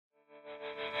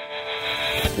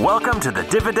Welcome to the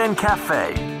Dividend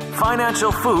Cafe,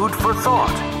 financial food for thought.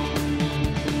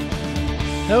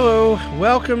 Hello,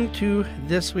 welcome to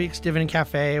this week's Dividend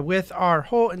Cafe with our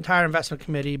whole entire investment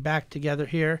committee back together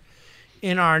here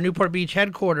in our Newport Beach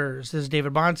headquarters. This is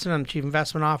David Bahnsen. I'm Chief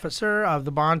Investment Officer of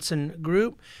the Bahnsen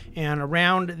Group. And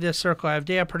around this circle, I have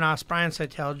Dea Pernas, Brian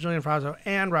Seitel, Julian Frazzo,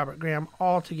 and Robert Graham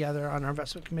all together on our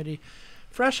investment committee.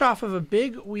 Fresh off of a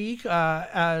big week,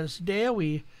 as Dea,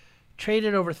 we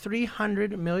traded over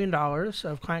 $300 million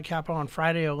of client capital on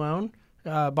Friday alone.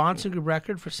 Bahnsen Group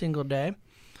record for single day.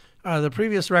 The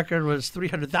previous record was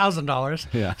 $300,000.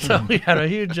 Yeah. So we had a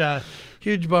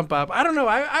huge bump up. I don't know.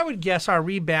 I would guess our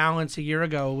rebalance a year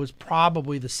ago was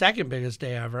probably the second biggest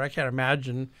day ever. I can't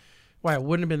imagine why it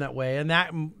wouldn't have been that way. And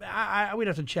that we'd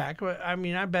have to check. I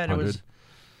mean, I bet 100. it was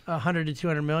 100 to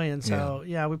 200 million. So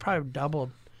yeah, we probably doubled.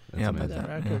 That's amazing. That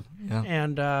record. Yeah.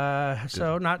 And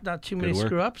so not too many work.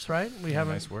 screw ups, right? We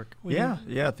haven't. Nice work.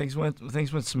 Things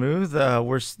went smooth.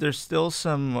 There's still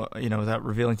some, without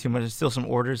revealing too much, there's still some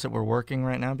orders that we're working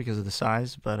right now because of the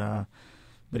size. But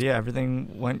yeah,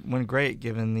 everything went great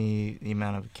given the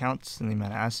amount of accounts and the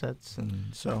amount of assets, and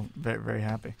so very, very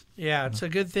happy. Yeah, it's a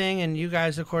good thing. And you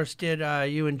guys, of course,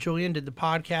 you and Julian did the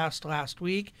podcast last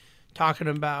week talking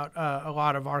about a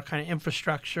lot of our kind of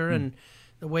infrastructure and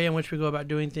the way in which we go about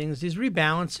doing things. These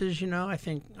rebalances, I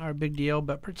think are a big deal,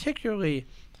 but particularly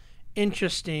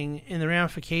interesting in the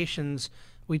ramifications.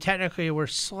 We technically were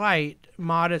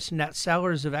modest net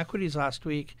sellers of equities last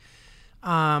week,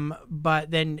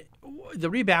 but then the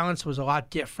rebalance was a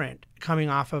lot different coming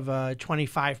off of a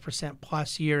 25%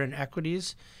 plus year in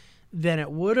equities than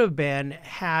it would have been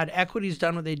had equities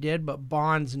done what they did, but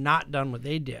bonds not done what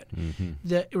they did.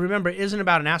 Mm-hmm. Remember, it isn't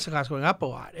about an asset class going up a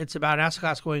lot. It's about an asset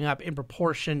class going up in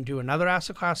proportion to another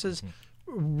asset class's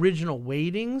original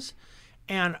weightings.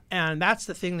 And that's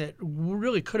the thing that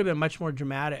really could have been much more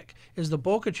dramatic, is the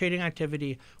bulk of trading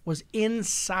activity was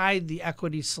inside the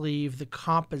equity sleeve, the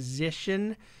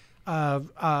composition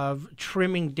of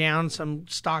trimming down some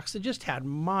stocks that just had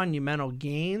monumental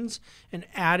gains and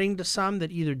adding to some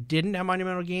that either didn't have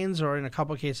monumental gains or in a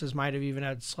couple of cases might have even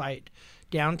had slight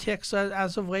downticks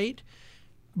as of late.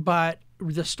 But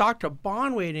the stock to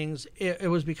bond weightings, it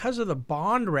was because of the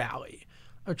bond rally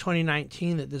of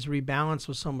 2019 that this rebalance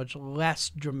was so much less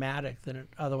dramatic than it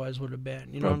otherwise would have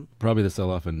been. Probably the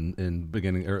sell-off in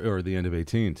beginning or the end of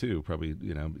 18 too. Probably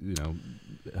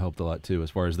helped a lot too, as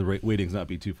far as the weightings not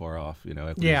be too far off.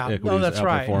 Equities that's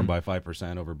right. Outperformed by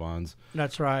 5% over bonds.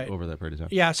 That's right. Over that period of time.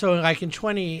 Yeah, so like in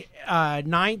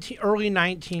 2019, early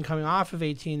 19, coming off of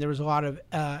 18, there was a lot of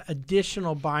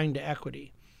additional buying to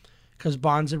equity because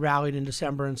bonds had rallied in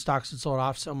December and stocks had sold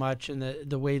off so much, and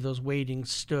the way those weightings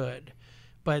stood.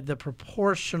 But the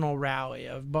proportional rally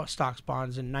of stocks,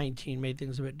 bonds in 19 made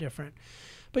things a bit different.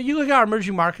 But you look at our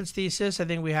emerging markets thesis. I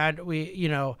think we have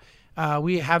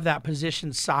that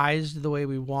position sized the way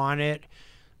we want it.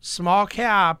 Small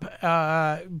cap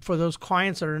for those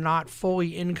clients that are not fully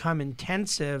income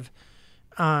intensive.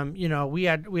 We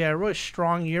had a really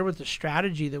strong year with the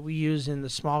strategy that we use in the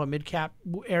small and mid cap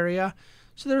area.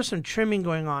 So there was some trimming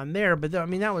going on there, but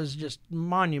that was just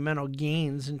monumental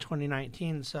gains in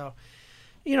 2019. So.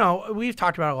 We've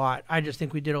talked about a lot. I just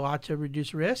think we did a lot to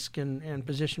reduce risk and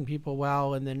position people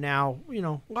well. And then now,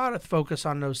 a lot of focus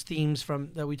on those themes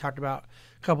that we talked about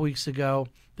a couple weeks ago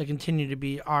that continue to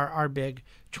be our big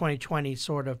 2020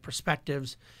 sort of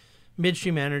perspectives: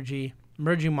 midstream energy,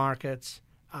 emerging markets,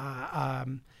 more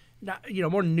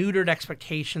neutered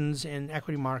expectations in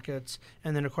equity markets,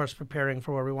 and then, of course, preparing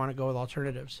for where we want to go with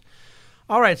alternatives.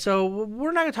 All right, so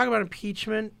we're not going to talk about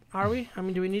impeachment, are we? I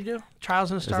mean, do we need to? Trial's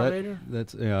going to start later? I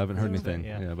haven't heard anything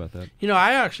about that.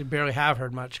 I actually barely have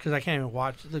heard much because I can't even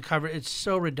watch the cover. It's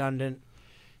so redundant.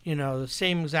 The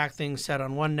same exact thing said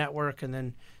on one network and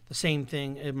then the same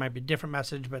thing. It might be a different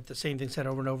message, but the same thing said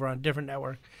over and over on a different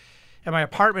network. At my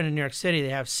apartment in New York City, they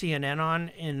have CNN on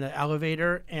in the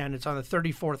elevator, and it's on the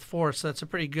 34th floor, so that's a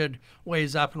pretty good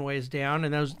ways up and ways down.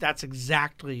 And that's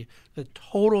exactly the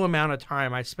total amount of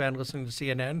time I spend listening to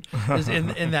CNN is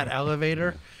in that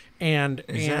elevator. And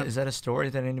is that a story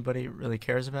that anybody really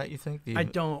cares about, you think? I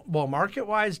don't. Well,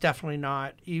 market-wise, definitely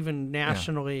not. Even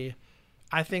nationally,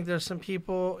 I think there's some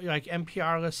people like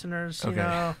NPR listeners,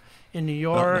 in New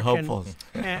York, hopefuls.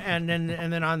 and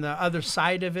then on the other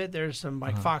side of it, there's some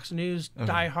like Fox News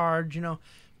diehard,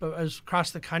 but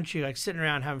across the country, like sitting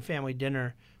around having family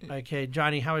dinner, like, hey,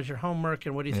 Johnny, how was your homework,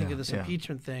 and what do you think of this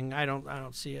impeachment thing? I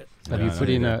don't see it. Have you put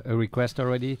in a request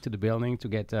already to the building to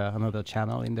get another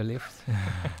channel in the lift?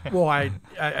 Well, I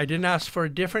didn't ask for a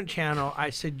different channel.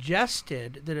 I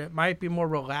suggested that it might be more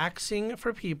relaxing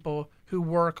for people who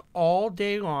work all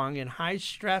day long in high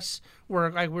stress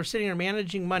work. Like we're sitting here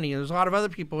managing money, and there's a lot of other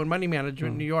people in money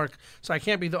management in New York, so I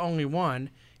can't be the only one.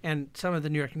 And some of the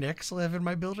New York Knicks live in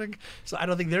my building, so I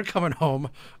don't think they're coming home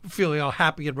feeling all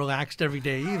happy and relaxed every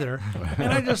day either.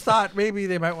 And I just thought maybe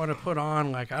they might want to put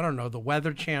on, like, I don't know, the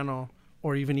Weather Channel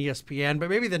or even ESPN,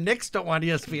 but maybe the Knicks don't want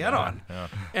ESPN on,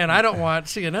 and I don't want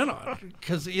CNN on,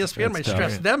 because ESPN might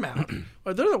stress them out.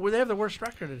 Or they have the worst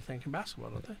record, I think, in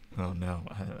basketball, don't they? Oh, no.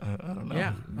 I don't know.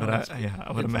 Yeah. But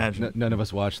I would imagine. None of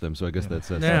us watch them, so I guess that's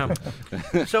yeah.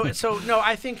 So no,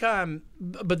 I think,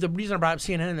 but the reason I brought up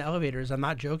CNN in the elevator is I'm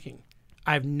not joking.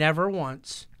 I've never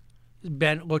once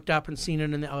looked up and seen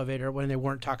it in the elevator when they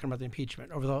weren't talking about the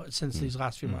impeachment since these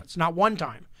last few months. Not one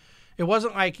time. It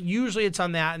wasn't like usually it's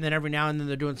on that, and then every now and then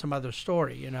they're doing some other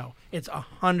story. It's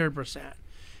 100%.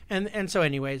 And so,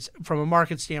 anyways, from a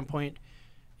market standpoint,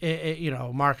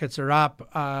 markets are up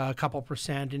a couple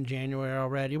percent in January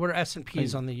already. What are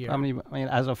S&Ps on the year?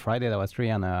 As of Friday, that was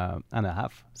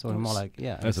 3.5. So more like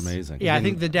that's amazing. Yeah, I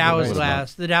think the Dow is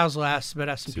last. The Dow's last, but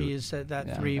S&P is at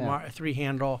that three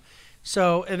handle.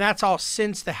 So, and that's all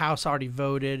since the House already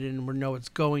voted, and we know it's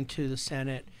going to the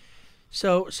Senate.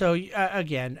 So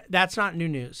again, that's not new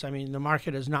news. I mean, the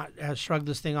market has shrugged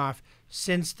this thing off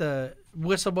since the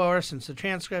whistleblower, since the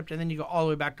transcript, and then you go all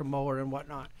the way back to Mueller and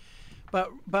whatnot.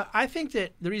 But I think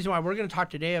that the reason why we're going to talk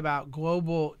today about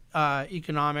global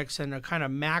economics and a kind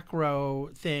of macro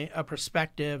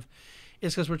perspective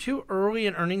is because we're too early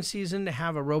in earnings season to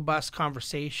have a robust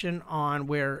conversation on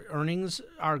where earnings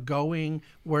are going,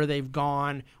 where they've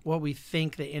gone, what we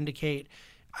think they indicate.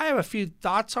 I have a few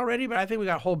thoughts already, but I think we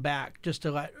got to hold back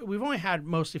we've only had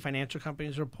mostly financial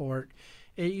companies report.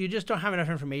 You just don't have enough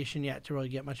information yet to really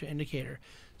get much of an indicator.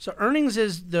 So earnings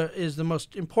is the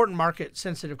most important market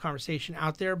sensitive conversation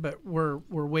out there, but we're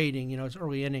waiting. It's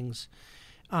early innings.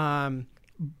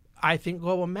 I think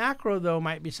global macro, though,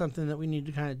 might be something that we need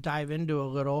to kind of dive into a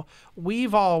little.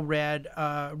 We've all read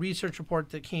a research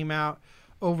report that came out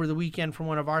over the weekend from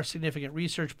one of our significant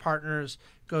research partners,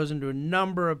 goes into a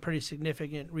number of pretty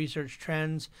significant research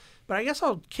trends. But I guess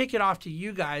I'll kick it off to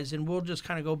you guys, and we'll just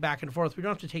kind of go back and forth. We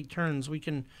don't have to take turns. We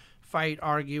can fight,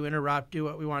 argue, interrupt, do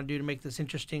what we want to do to make this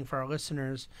interesting for our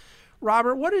listeners.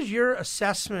 Robert, what is your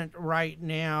assessment right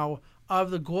now of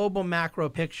the global macro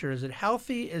picture? Is it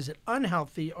healthy, is it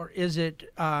unhealthy, or is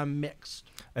it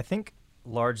mixed? I think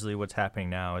largely what's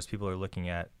happening now is people are looking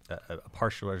at a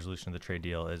partial resolution of the trade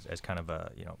deal as kind of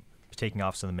taking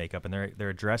off some of the makeup, and they're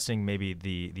addressing maybe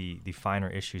the finer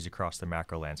issues across the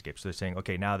macro landscape. So they're saying,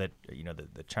 okay, now that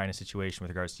the China situation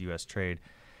with regards to U.S. trade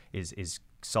is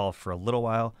solved for a little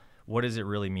while, what does it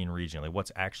really mean regionally?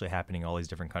 What's actually happening in all these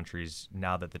different countries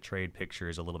now that the trade picture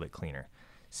is a little bit cleaner?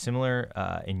 Similar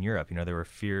in Europe, there were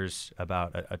fears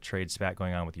about a trade spat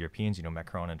going on with the Europeans.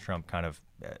 Macron and Trump kind of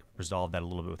resolved that a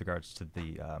little bit with regards to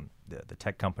the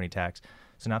tech company tax.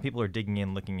 So now people are digging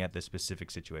in, looking at the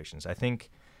specific situations. I think,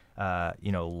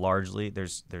 largely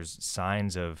there's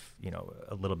signs of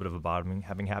a little bit of a bottoming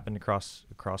having happened across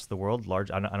the world.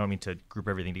 I don't mean to group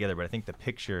everything together, but I think the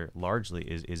picture largely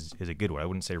is a good one. I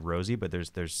wouldn't say rosy, but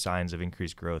there's signs of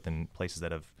increased growth in places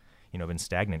that have been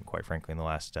stagnant, quite frankly, in the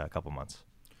last couple months.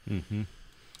 Mm-hmm.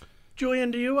 Julian,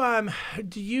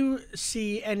 do you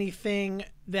see anything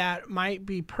that might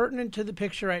be pertinent to the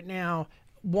picture right now?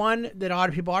 One, that a lot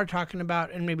of people are talking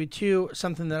about, and maybe two,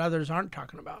 something that others aren't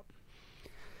talking about.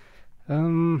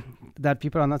 That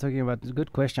people are not talking about. It's a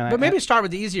good question. But maybe start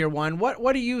with the easier one.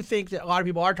 What do you think that a lot of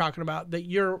people are talking about that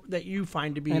you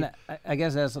find to be? And I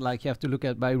guess there's you have to look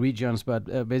at by regions, but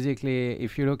basically,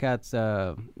 if you look at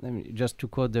just to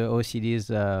quote the OECD's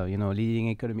leading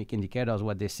economic indicators,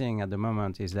 what they're saying at the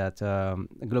moment is that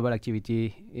global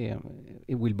activity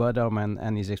it will bottom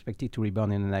and is expected to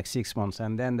rebound in the next 6 months.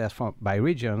 And then there's by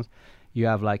regions, you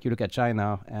have you look at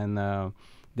China and.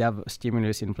 They have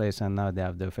stimulus in place, and now they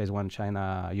have the phase 1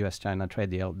 U.S.-China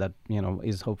trade deal that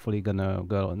is hopefully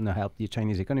gonna help the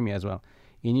Chinese economy as well.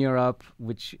 In Europe,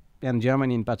 and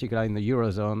Germany in particular, in the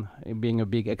eurozone, being a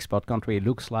big export country, it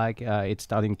looks like it's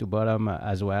starting to bottom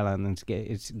as well, and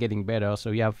it's getting better.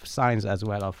 So you have signs as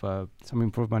well of some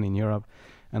improvement in Europe,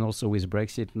 and also with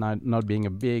Brexit not being a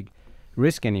big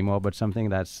risk anymore, but something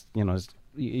that's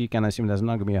you can assume there's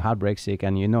not going to be a hard Brexit,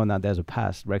 and now there's a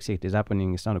path. Brexit is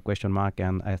happening. It's not a question mark,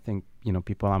 and I think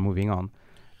people are moving on.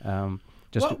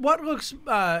 What looks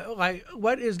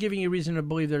what is giving you reason to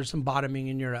believe there's some bottoming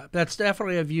in Europe? That's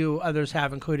definitely a view others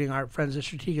have, including our friends at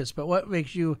Strategas. But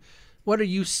what are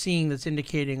you seeing that's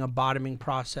indicating a bottoming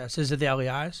process? Is it the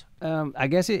LEIs? I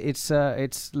guess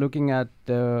it's looking at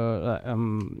the.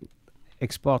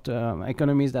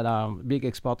 economies that are big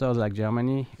exporters like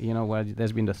Germany, where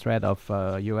there's been the threat of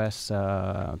U.S.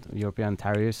 European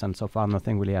tariffs, and so far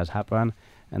nothing really has happened.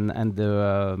 And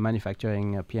the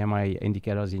manufacturing PMI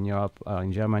indicators in Europe,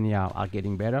 in Germany, are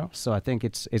getting better. So I think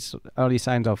it's early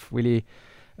signs of really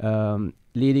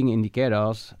leading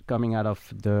indicators coming out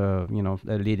of the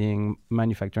leading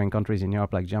manufacturing countries in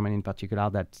Europe, like Germany in particular,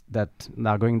 that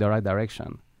are going the right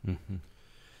direction. Mm-hmm.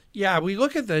 Yeah, we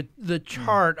look at the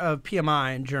chart of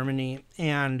PMI in Germany,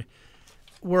 and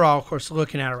we're all, of course,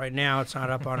 looking at it right now. It's not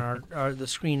up on the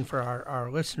screen for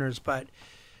our listeners, but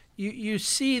you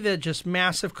see the just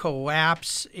massive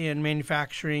collapse in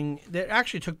manufacturing that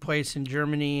actually took place in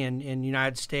Germany and in the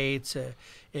United States,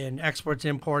 in exports,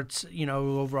 imports,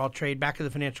 overall trade back in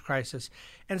the financial crisis.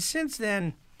 And since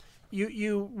then,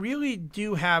 you really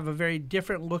do have a very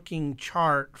different looking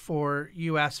chart for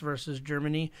U.S. versus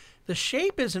Germany. The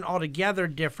shape isn't altogether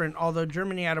different, although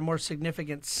Germany had a more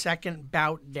significant second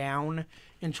bout down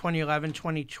in 2011,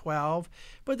 2012.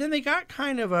 But then they got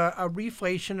kind of a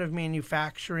reflation of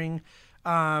manufacturing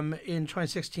in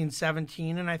 2016,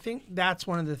 17. And I think that's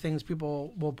one of the things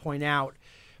people will point out,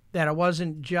 that it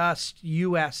wasn't just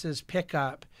U.S.'s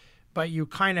pickup, but you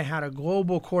kind of had a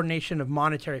global coordination of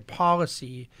monetary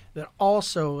policy that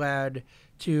also led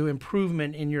to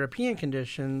improvement in European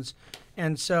conditions.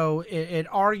 And so it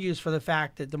argues for the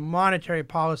fact that the monetary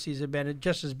policies have been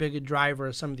just as big a driver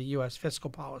as some of the U.S. fiscal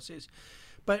policies.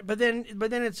 But then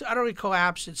it's utterly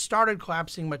collapsed. It started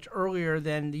collapsing much earlier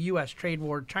than the U.S. trade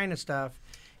war, China stuff.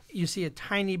 You see a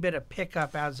tiny bit of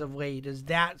pickup as of late. Is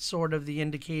that sort of the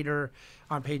indicator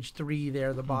on page 3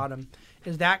 there, the bottom?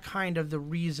 Is that kind of the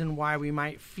reason why we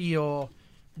might feel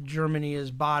Germany is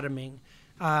bottoming?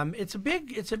 It's a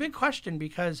big question,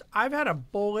 because I've had a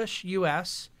bullish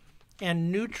U.S.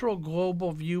 and neutral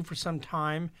global view for some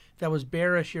time that was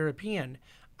bearish European.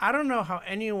 I don't know how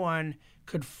anyone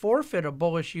could forfeit a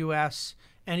bullish U.S.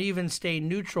 and even stay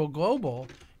neutral global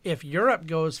if Europe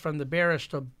goes from the bearish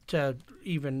to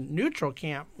even neutral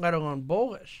camp, let alone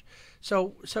bullish.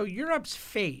 So Europe's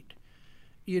fate,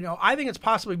 I think it's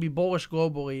possible to be bullish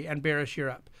globally and bearish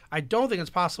Europe. I don't think it's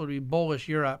possible to be bullish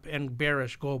Europe and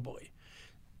bearish globally.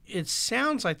 It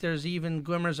sounds like there's even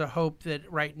glimmers of hope that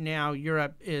right now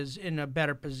Europe is in a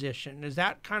better position. Is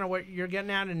that kind of what you're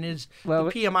getting at? And is the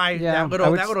PMI, that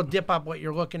little dip up, what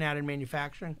you're looking at in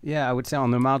manufacturing? Yeah, I would say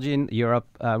on the margin, Europe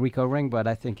recovering, but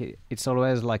I think it's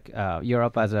always like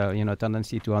Europe has a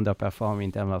tendency to underperform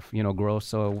in terms of growth.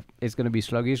 So it's going to be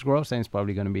sluggish growth, and it's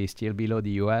probably going to be still below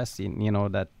the US in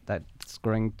that's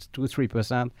growing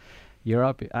 2-3%.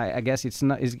 Europe, I guess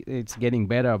it's getting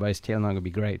better, but it's still not going to be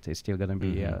great. It's still going to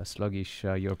be sluggish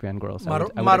European growth.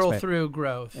 Muddle through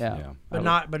growth, yeah. But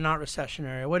not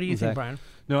recessionary. What do you think, Brian?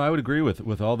 No, I would agree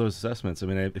with all those assessments. I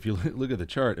mean, if you look at the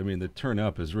chart, I mean, the turn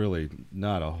up is really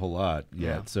not a whole lot yet.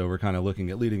 Yeah. So we're kind of looking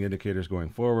at leading indicators going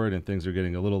forward, and things are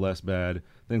getting a little less bad.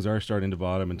 Things are starting to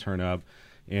bottom and turn up.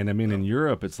 And I mean, in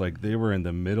Europe, it's like they were in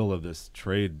the middle of this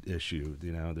trade issue.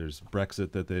 There's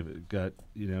Brexit that they've got,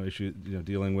 issue,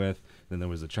 dealing with. Then there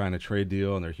was a China trade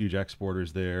deal, and they're huge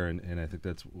exporters there. And I think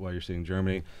that's why you're seeing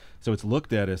Germany. So it's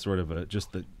looked at as sort of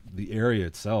just the area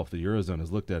itself. The Eurozone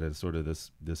is looked at as sort of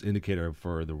this indicator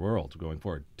for the world going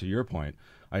forward. To your point,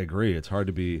 I agree. It's hard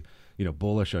to be,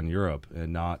 bullish on Europe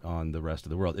and not on the rest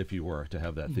of the world if you were to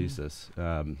have that thesis.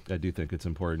 I do think it's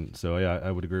important. So yeah,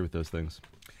 I would agree with those things.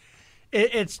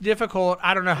 It's difficult.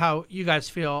 I don't know how you guys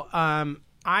feel.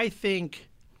 I think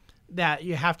that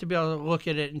you have to be able to look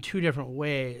at it in two different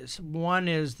ways. One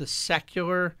is the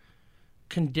secular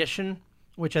condition,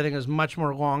 which I think is much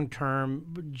more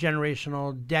long-term,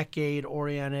 generational,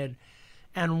 decade-oriented.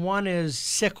 And one is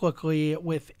cyclically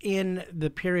within the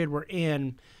period we're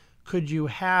in. Could you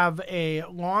have a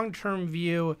long-term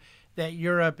view that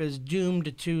Europe is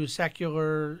doomed to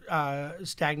secular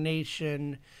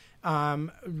stagnation,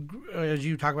 as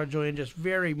you talk about, Julian, just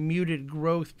very muted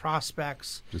growth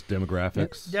prospects. Just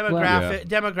demographics.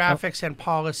 Demographics and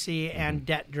policy and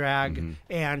debt drag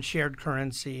and shared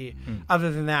currency.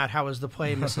 Other than that, how was the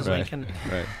play, Mrs. Lincoln?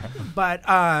 Right.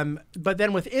 But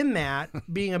then within that,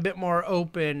 being a bit more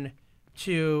open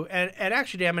to, and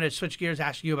actually, I'm going to switch gears,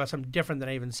 ask you about something different than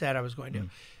I even said I was going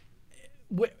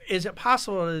to. Is it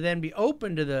possible to then be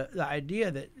open to the idea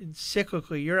that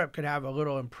cyclically Europe could have a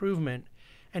little improvement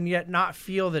and yet not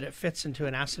feel that it fits into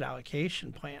an asset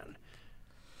allocation plan?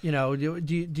 Do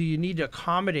you need to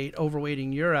accommodate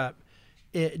overweighting Europe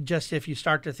just if you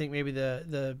start to think maybe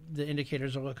the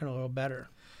indicators are looking a little better?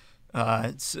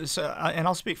 And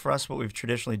I'll speak for us what we've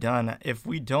traditionally done. If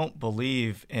we don't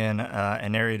believe in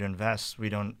an area to invest, we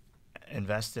don't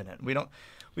invest in it.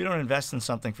 we don't invest in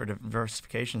something for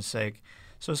diversification's sake.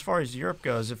 So as far as Europe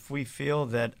goes, if we feel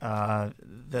that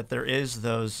that there is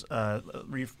those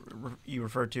you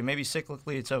referred to, maybe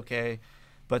cyclically it's okay,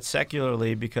 but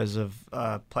secularly because of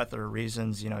plethora of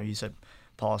reasons, you said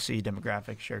policy,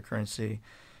 demographics, shared currency.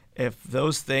 If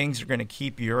those things are going to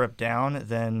keep Europe down,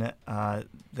 then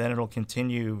it'll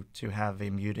continue to have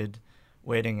a muted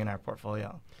weighting in our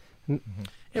portfolio. Mm-hmm.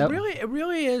 It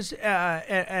really is,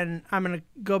 and I'm going to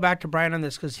go back to Brian on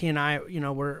this because he and I,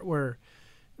 we're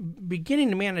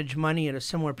beginning to manage money at a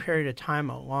similar period of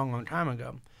time a long time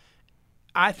ago.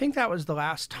 I think that was the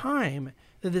last time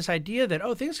that this idea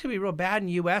that, things could be real bad in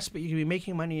the U.S., but you could be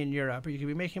making money in Europe, or you could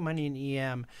be making money in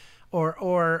EM,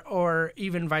 or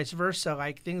even vice versa.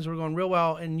 Like things were going real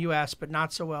well in U.S., but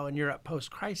not so well in Europe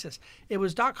post-crisis. It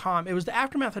was .com. It was the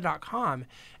aftermath of .com.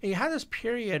 And you had this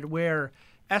period where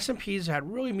S&Ps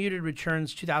had really muted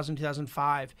returns 2000,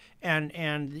 2005, and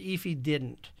the EFI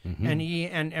didn't.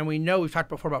 Mm-hmm. And we know, we've talked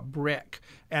before about BRIC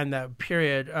and the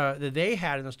period that they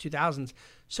had in those 2000s.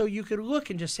 So you could look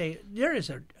and just say there is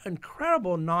an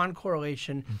incredible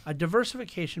non-correlation, a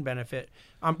diversification benefit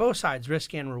on both sides,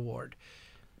 risk and reward.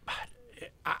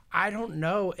 But I don't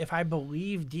know if I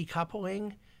believe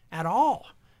decoupling at all.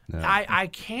 No. I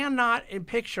cannot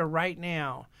picture right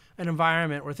now an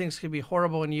environment where things could be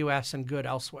horrible in the U.S. and good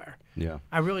elsewhere. Yeah,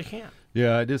 I really can't.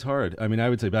 Yeah, it is hard. I mean, I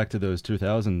would say back to those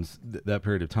 2000s, that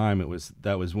period of time,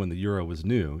 that was when the euro was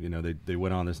new. They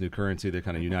went on this new currency, they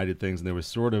kind of united things, and there was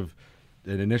sort of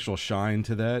an initial shine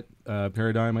to that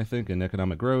paradigm, I think, in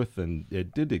economic growth, and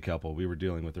it did decouple. We were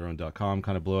dealing with our own .com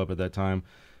kind of blow up at that time.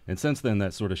 And since then,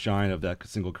 that sort of shine of that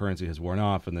single currency has worn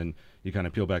off, and then you kind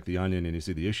of peel back the onion and you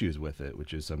see the issues with it,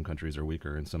 which is some countries are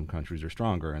weaker and some countries are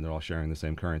stronger, and they're all sharing the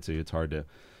same currency. It's hard to,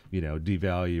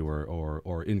 devalue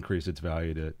or increase its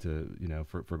value to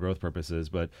for growth purposes.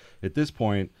 But at this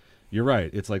point, you're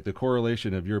right. It's like the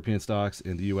correlation of European stocks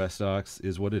and the U.S. stocks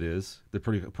is what it is. They're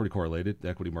pretty correlated. The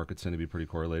equity markets tend to be pretty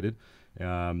correlated.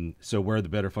 So where are the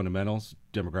better fundamentals,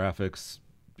 demographics,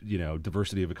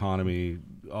 diversity of economy,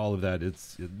 all of that,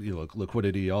 it's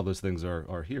liquidity, all those things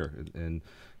are here,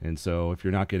 and so if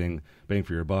you're not getting bang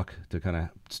for your buck to kind of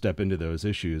step into those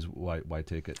issues, why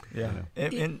take it? Yeah.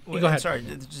 Go ahead. Sorry,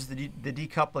 just the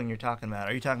decoupling you're talking about.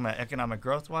 Are you talking about economic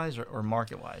growth wise or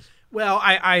market wise? Well,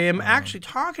 I am actually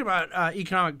talking about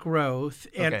economic growth,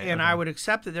 and I would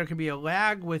accept that there can be a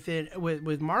lag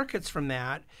with markets from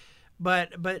that, but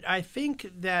I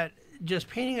think that just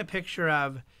painting a picture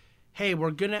of, hey,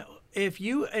 if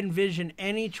you envision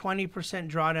any 20%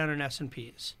 drawdown in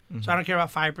S&Ps, so I don't care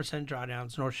about 5%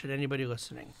 drawdowns, nor should anybody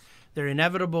listening. They're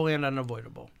inevitable and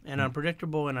unavoidable, and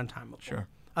unpredictable and untimable. Sure.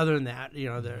 Other than that,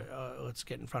 let's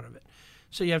get in front of it.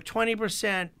 So you have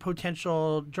 20%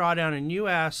 potential drawdown in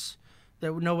U.S.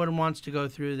 that no one wants to go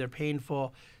through. They're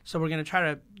painful. So we're going to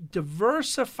try to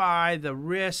diversify the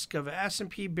risk of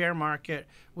S&P bear market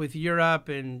with Europe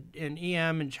and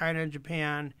EM and China and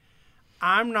Japan.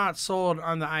 I'm not sold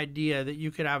on the idea that you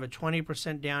could have a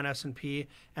 20% down S&P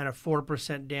and a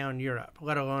 4% down Europe,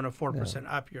 let alone a 4%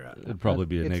 up Europe. It'd probably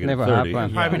be a negative never 30.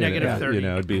 Probably negative 30.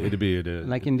 It'd be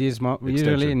like in these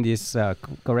usually in these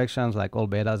corrections, like all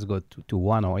betas go to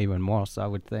 1 or even more. So I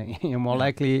would think you're more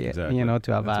likely, exactly.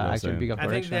 To have actually bigger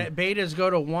correction. I think that betas go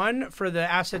to 1 for the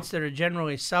assets that are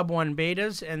generally sub 1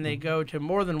 betas, and they go to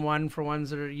more than 1 for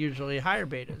ones that are usually higher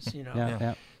betas.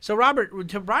 Yeah. So Robert,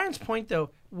 to Brian's point though,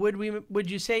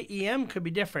 would you say EM could be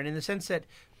different in the sense that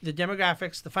the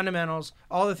demographics, the fundamentals,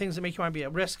 all the things that make you want to be a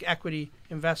risk equity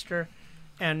investor,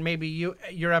 and maybe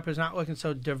Europe is not looking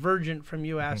so divergent from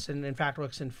U.S. and in fact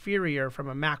looks inferior from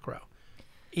a macro.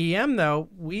 EM though,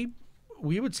 we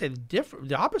would say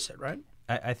the opposite, right?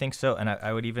 I think so, and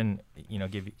I would even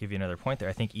give you another point there.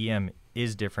 I think EM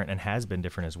is different and has been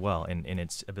different as well in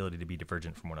its ability to be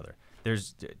divergent from one another.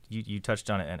 You touched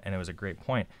on it, and it was a great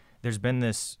point. There's been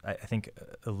this, I think,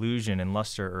 illusion and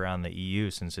luster around the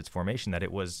EU since its formation that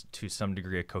it was to some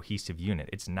degree a cohesive unit.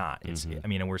 It's not.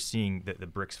 And we're seeing the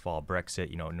BRICS fall,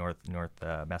 Brexit, North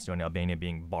Macedonia, Albania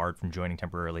being barred from joining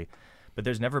temporarily. But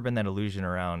there's never been that illusion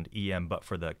around EM, but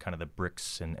for the kind of the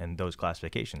BRICS and those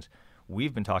classifications.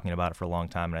 We've been talking about it for a long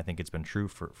time, and I think it's been true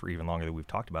for even longer that we've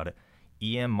talked about it.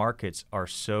 EM markets are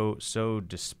so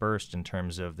dispersed in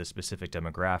terms of the specific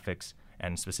demographics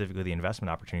and specifically the investment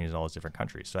opportunities in all those different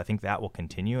countries. So I think that will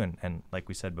continue, and like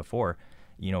we said before,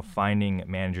 finding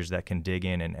managers that can dig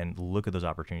in and look at those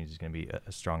opportunities is going to be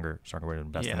a stronger way to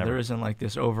invest than ever. There isn't like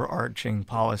this overarching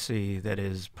policy that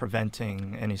is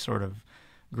preventing any sort of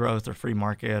growth or free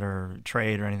market or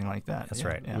trade or anything like that. That's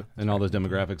right. Yeah. And all those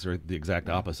demographics are the exact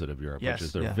opposite of Europe, Yes, which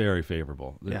is they're very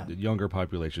favorable. The younger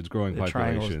populations, growing the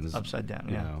populations. upside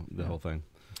down, the whole thing.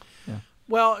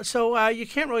 Well, so you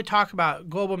can't really talk about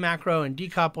global macro and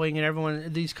decoupling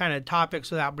and these kind of topics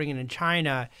without bringing in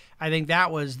China. I think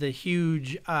that was the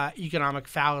huge economic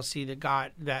fallacy that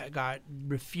got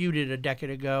refuted a decade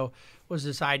ago, was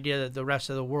this idea that the rest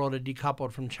of the world had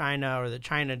decoupled from China, or that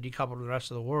China decoupled from the rest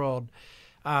of the world.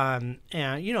 And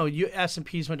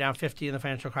S&Ps went down 50 in the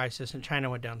financial crisis, and China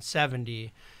went down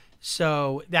 70.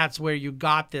 So that's where you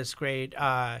got this great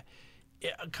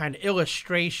kind of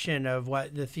illustration of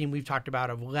what the theme we've talked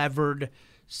about of levered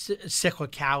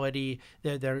cyclicality.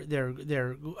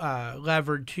 They're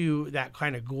levered to that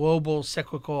kind of global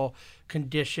cyclical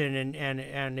condition,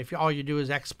 and if all you do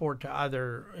is export to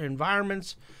other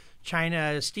environments.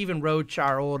 China, Stephen Roach,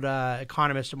 our old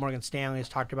economist at Morgan Stanley, has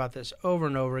talked about this over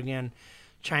and over again.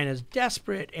 China's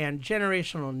desperate and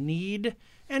generational need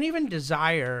and even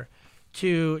desire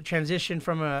to transition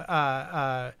from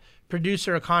a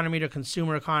producer economy to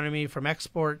consumer economy, from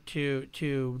export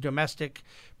to domestic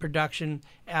production.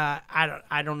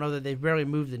 I don't know that they've barely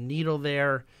moved the needle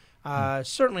there.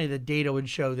 Certainly the data would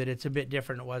show that it's a bit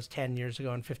different than it was 10 years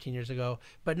ago and 15 years ago,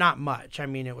 but not much. I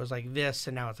mean, it was like this,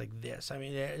 and now it's like this. I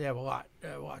mean, they have a lot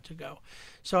to go.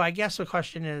 So I guess the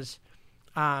question is,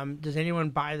 does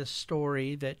anyone buy the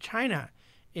story that China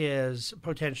is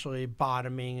potentially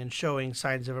bottoming and showing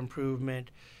signs of improvement?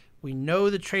 We know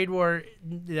the trade war,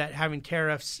 that having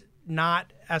tariffs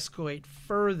not escalate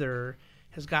further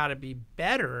has got to be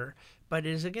better, but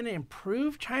is it going to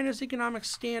improve China's economic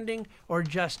standing or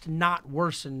just not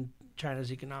worsen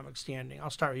China's economic standing?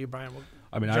 I'll start with you, Brian.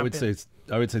 I would say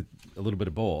a little bit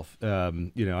of both.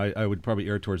 I would probably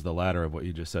err towards the latter of what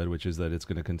you just said, which is that it's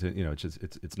going to continue.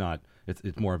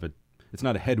 It's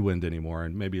not a headwind anymore,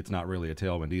 and maybe it's not really a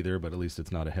tailwind either, but at least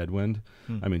it's not a headwind.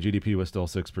 I mean, GDP was still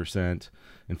 6%,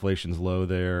 inflation's low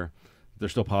there.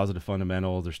 There's still positive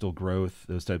fundamentals, there's still growth,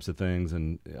 those types of things,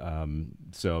 and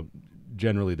so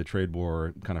generally the trade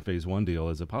war kind of phase one deal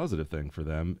is a positive thing for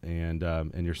them, and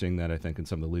you're seeing that, I think, in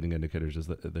some of the leading indicators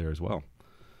there as well.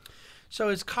 So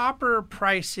is copper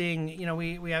pricing?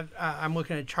 We have. I'm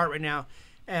looking at a chart right now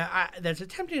that's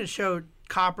attempting to show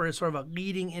copper as sort of a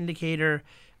leading indicator.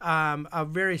 A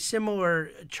very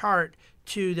similar chart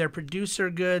to their producer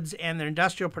goods and their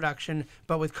industrial production,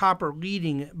 but with copper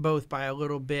leading both by a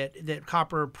little bit, that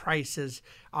copper prices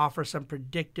offer some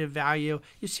predictive value.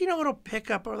 You've seen a little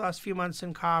pickup over the last few months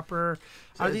in copper.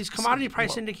 Are these commodity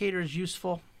price indicators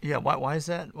useful? Yeah, why is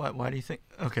that? Why do you think?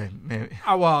 Okay, maybe.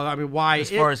 Why? As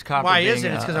far as copper why being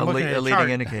isn't it? It's because I'm looking at a leading chart.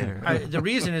 indicator. The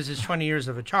reason is it's 20 years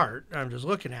of a chart. I'm just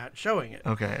looking at showing it.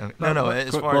 Okay. No.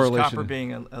 As far as copper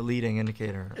being a leading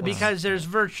indicator, because there's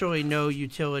virtually no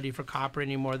utility for copper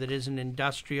anymore that isn't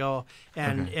industrial,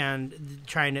 and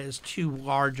China is too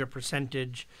large a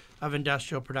percentage of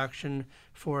industrial production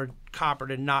for copper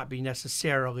to not be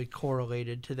necessarily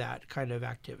correlated to that kind of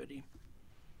activity.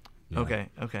 Yeah.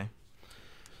 Okay.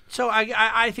 So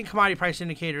I think commodity price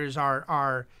indicators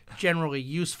are generally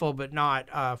useful, but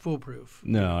not foolproof.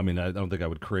 No, I mean, I don't think I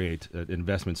would create an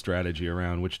investment strategy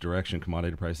around which direction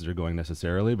commodity prices are going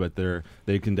necessarily, but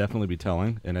they can definitely be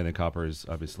telling, and I think copper is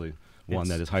obviously one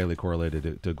that is highly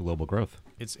correlated to global growth.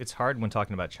 It's hard when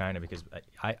talking about China because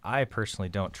I personally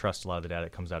don't trust a lot of the data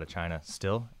that comes out of China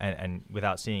still, and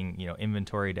without seeing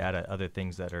inventory data, other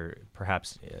things that are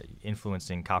perhaps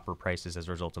influencing copper prices as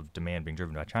a result of demand being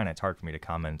driven by China, it's hard for me to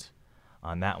comment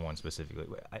on that one specifically.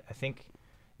 I think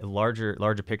a larger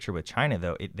picture with China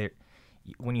though,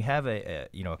 when you have a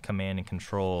command and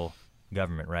control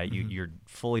government, right, you're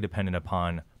fully dependent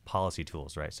upon policy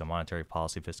tools, right? So monetary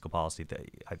policy, fiscal policy,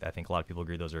 I think a lot of people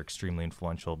agree those are extremely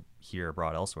influential here,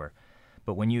 abroad, elsewhere.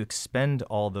 But when you expend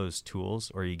all those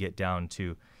tools, or you get down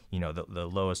to the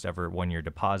lowest ever one-year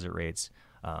deposit rates,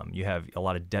 you have a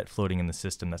lot of debt floating in the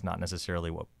system that's not necessarily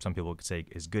what some people could say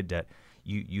is good debt.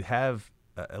 You have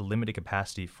a limited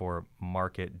capacity for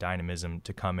market dynamism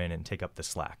to come in and take up the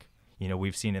slack.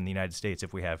 We've seen in the United States,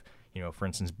 if we have, for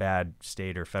instance, bad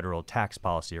state or federal tax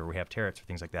policy, or we have tariffs or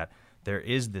things like that, there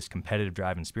is this competitive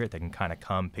drive and spirit that can kind of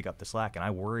come pick up the slack, and I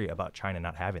worry about China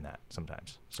not having that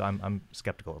sometimes. So I'm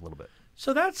skeptical a little bit.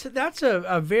 So that's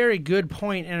a very good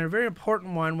point and a very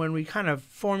important one when we kind of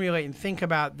formulate and think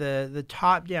about the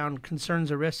top-down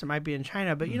concerns or risks that might be in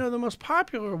China. But, the most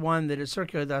popular one that has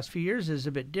circulated the last few years is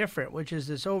a bit different, which is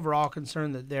this overall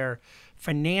concern that their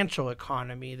financial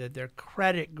economy, that their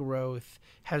credit growth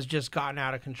has just gotten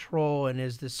out of control and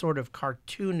is this sort of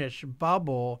cartoonish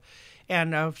bubble.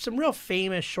 And some real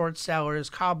famous short sellers,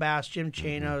 Kyle Bass, Jim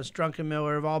Chanos, Drunken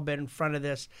Miller, have all been in front of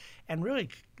this and really,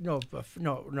 no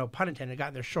pun intended,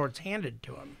 got their shorts handed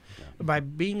to them by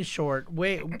being short.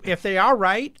 If they are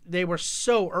right, they were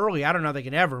so early. I don't know if they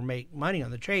can ever make money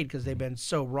on the trade because they've been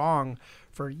so wrong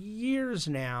for years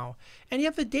now. And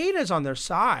yet the data is on their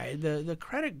side. The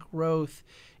credit growth,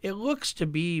 it looks to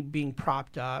be being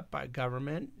propped up by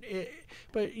government.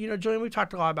 But, Julian, we've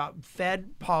talked a lot about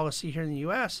Fed policy here in the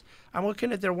U.S. I'm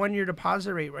looking at their one-year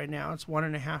deposit rate right now. It's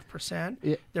 1.5%.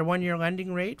 Yeah. Their one-year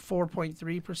lending rate,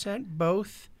 4.3%.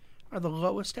 Both are the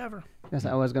lowest ever. Yes,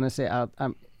 I was going to say,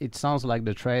 it sounds like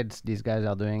the trades these guys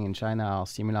are doing in China are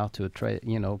similar to trade,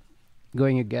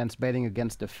 betting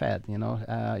against the Fed.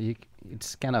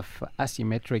 It's kind of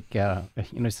asymmetric.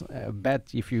 Bet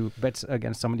if you bet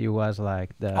against somebody who has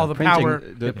like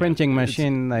the printing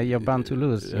machine, you're bound to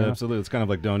lose. Absolutely, it's kind of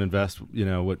like don't invest.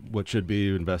 What should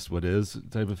be, invest what is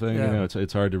type of thing. Yeah.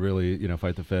 It's hard to really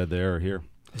fight the Fed there or here.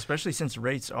 Especially since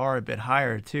rates are a bit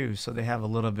higher too, so they have a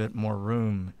little bit more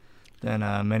room than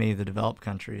many of the developed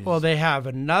countries. Well, they have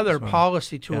another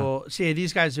policy tool. Yeah. See,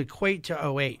 these guys equate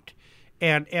to '08.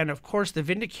 And of course, the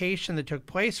vindication that took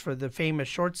place for the famous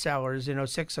short sellers in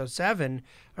 '06, '07,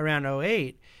 around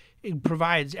 '08, it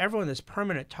provides everyone this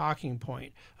permanent talking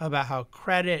point about how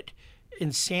credit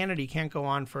insanity can't go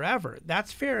on forever.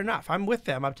 That's fair enough. I'm with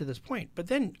them up to this point. But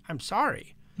then, I'm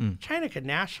sorry, China could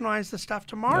nationalize the stuff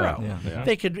tomorrow. Yeah.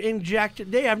 They could inject.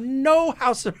 They have no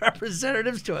House of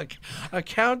Representatives to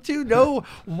account to, no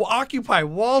Occupy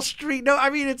Wall Street. No, I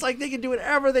mean, it's like they can do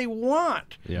whatever they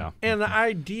want. Yeah. And the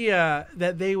idea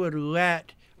that they would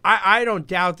let, I don't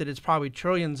doubt that it's probably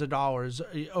trillions of dollars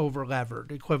over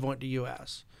levered, equivalent to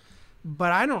U.S.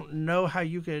 But I don't know how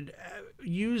you could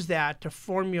use that to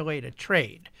formulate a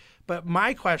trade. But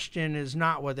my question is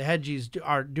not what the hedgies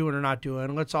are doing or not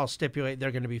doing. Let's all stipulate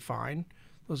they're going to be fine.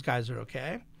 Those guys are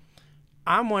okay.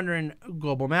 I'm wondering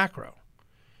global macro.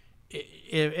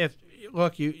 If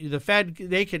look, the Fed,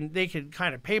 they can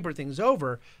kind of paper things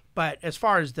over, but as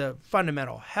far as the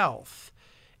fundamental health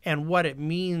and what it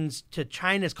means to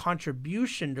China's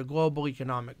contribution to global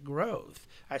economic growth,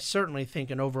 I certainly think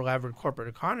an over-levered corporate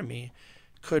economy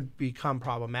could become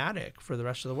problematic for the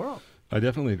rest of the world. I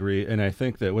definitely agree, and I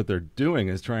think that what they're doing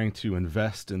is trying to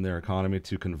invest in their economy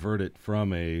to convert it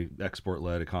from a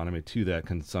export-led economy to that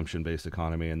consumption-based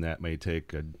economy, and that may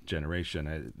take a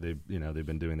generation. They've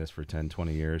been doing this for 10,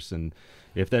 20 years, and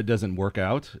if that doesn't work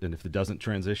out, and if it doesn't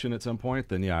transition at some point,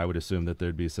 then I would assume that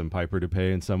there'd be some piper to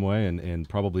pay in some way, and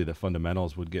probably the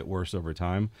fundamentals would get worse over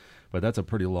time. But that's a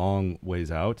pretty long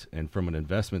ways out, and from an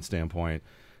investment standpoint,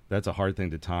 that's a hard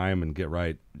thing to time and get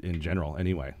right in general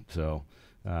anyway. So.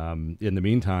 In the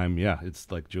meantime,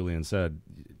 it's like Julian said,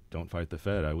 don't fight the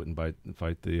Fed. I wouldn't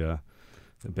fight the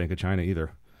Bank of China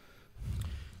either.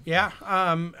 Yeah,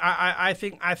 I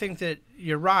think that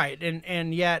you're right,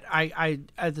 and yet I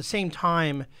at the same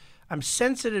time, I'm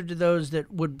sensitive to those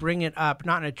that would bring it up,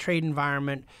 not in a trade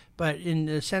environment, but in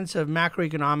the sense of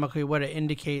macroeconomically what it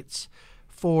indicates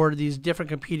for these different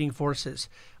competing forces.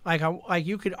 Like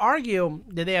you could argue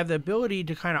that they have the ability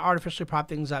to kind of artificially prop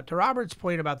things up. To Robert's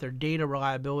point about their data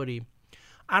reliability,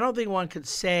 I don't think one could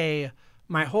say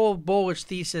my whole bullish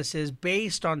thesis is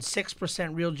based on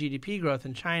 6% real GDP growth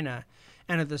in China,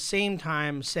 and at the same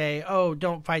time say, oh,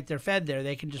 don't fight their Fed there.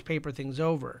 They can just paper things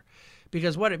over.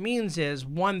 Because what it means is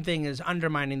one thing is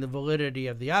undermining the validity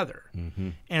of the other. Mm-hmm.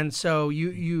 And so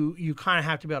you kind of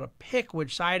have to be able to pick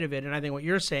which side of it. And I think what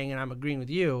you're saying, and I'm agreeing with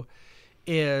you,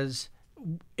 is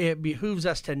it behooves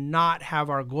us to not have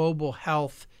our global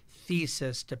health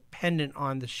thesis dependent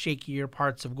on the shakier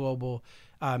parts of global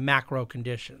macro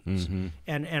conditions. Mm-hmm.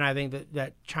 And I think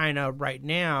that China right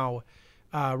now,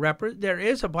 there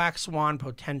is a black swan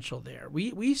potential there.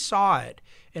 We saw it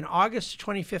in August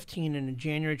 2015 and in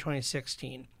January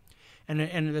 2016. And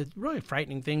the really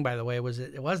frightening thing, by the way, was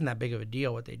it wasn't that big of a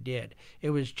deal what they did. It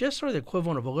was just sort of the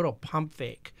equivalent of a little pump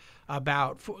fake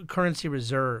about currency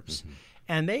reserves. Mm-hmm.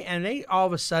 And they all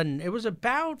of a sudden, it was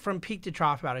about from peak to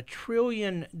trough about $1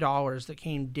 trillion that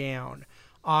came down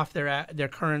off their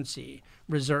currency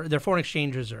reserve, their foreign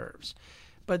exchange reserves.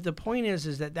 But the point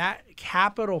is that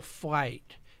capital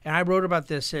flight, and I wrote about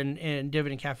this in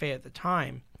Dividend Cafe at the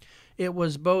time, it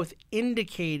was both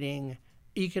indicating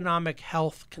economic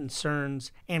health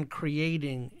concerns and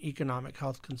creating economic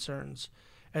health concerns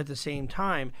at the same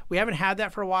time. We haven't had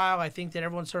that for a while. I think that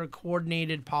everyone sort of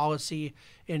coordinated policy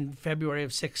in February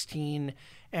of 16,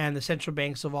 and the central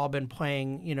banks have all been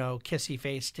playing, kissy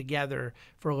face together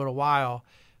for a little while.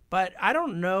 But I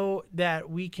don't know that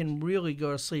we can really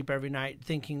go to sleep every night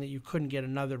thinking that you couldn't get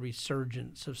another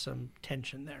resurgence of some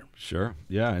tension there. Sure.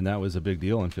 Yeah, and that was a big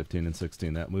deal in 15 and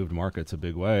 16. That moved markets a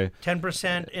big way.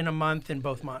 10% in a month in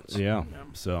both months. Yeah.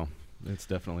 So it's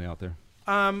definitely out there.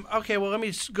 Okay, well, let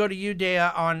me go to you, Dea,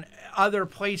 on other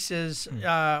places.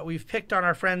 We've picked on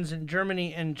our friends in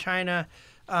Germany and China,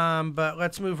 but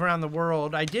let's move around the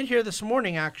world. I did hear this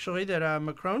morning, actually, that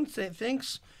Macron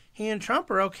thinks he and Trump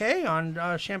are okay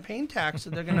on champagne tax,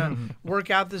 that they're going to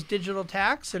work out this digital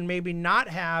tax and maybe not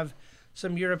have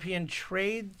some European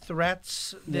trade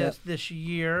threats this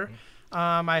year.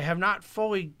 I have not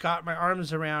fully got my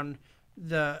arms around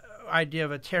the idea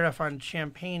of a tariff on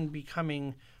champagne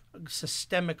becoming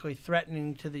systemically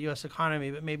threatening to the U.S. economy,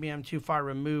 but maybe I'm too far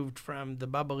removed from the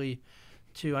bubbly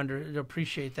to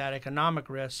appreciate that economic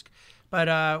risk.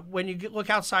 But when you look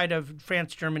outside of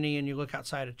France, Germany, and you look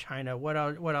outside of China, what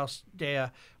else, Dea,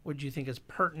 would you think is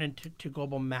pertinent to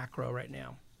global macro right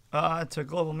now? To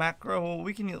global macro, well,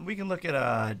 we can look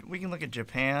at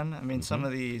Japan. I mean, some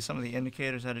of the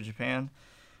indicators out of Japan,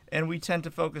 and we tend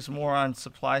to focus more on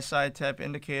supply side type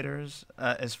indicators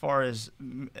as far as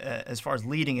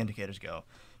leading indicators go.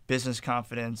 Business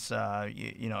confidence,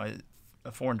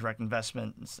 foreign direct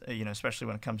investment, especially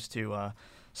when it comes to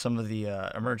some of the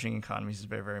emerging economies is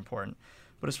very, very important.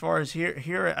 But as far as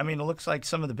here, I mean, it looks like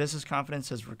some of the business confidence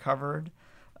has recovered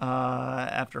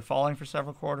after falling for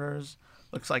several quarters.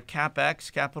 Looks like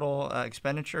CapEx, capital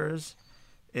expenditures,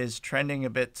 is trending a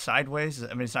bit sideways. I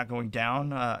mean, it's not going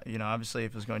down. Obviously,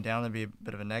 if it was going down, that'd be a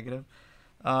bit of a negative.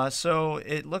 So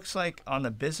it looks like on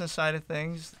the business side of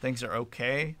things are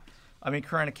okay. I mean,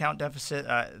 current account deficit,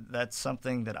 that's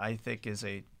something that I think is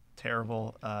a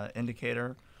terrible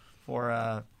indicator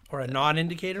for or a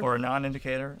non-indicator. Or a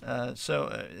non-indicator. So.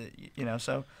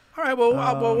 All right.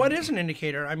 Well, what is an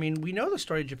indicator? I mean, we know the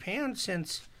story of Japan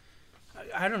since.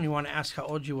 I don't even want to ask how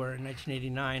old you were in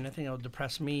 1989. I think it'll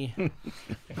depress me.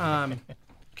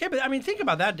 Okay, but I mean, think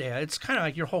about that, Dea. It's kind of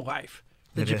like your whole life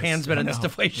that Japan's been in this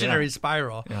deflationary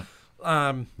spiral.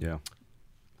 Yeah.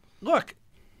 Look,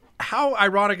 how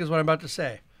ironic is what I'm about to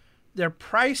say. Their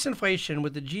price inflation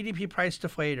with the GDP price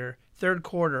deflator third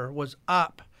quarter was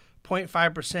up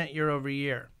 0.5% year over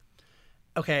year.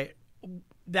 Okay,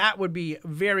 that would be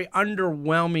very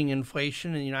underwhelming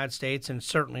inflation in the United States and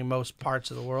certainly most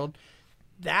parts of the world.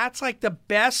 That's like the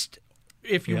best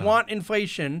if you want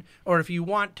inflation or if you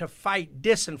want to fight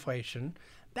disinflation.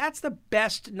 That's the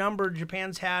best number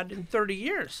Japan's had in 30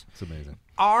 years. It's amazing.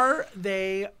 Are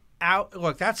they out?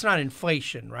 Look, that's not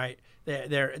inflation, right?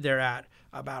 They're at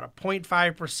about a 0.5%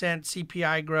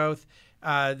 CPI growth.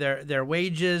 Their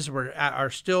wages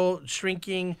are still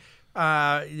shrinking.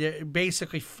 They're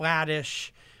basically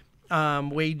flattish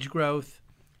wage growth.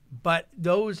 But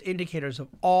those indicators have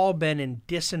all been in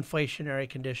disinflationary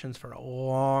conditions for a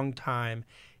long time.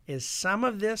 Is some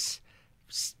of this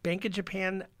Bank of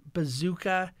Japan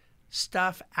bazooka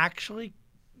stuff actually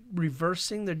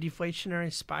reversing the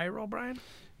deflationary spiral, Brian?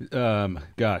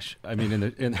 Gosh, I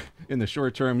mean, in the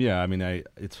short term, yeah. I mean,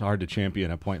 it's hard to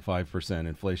champion a 0.5%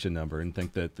 inflation number and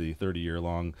think that the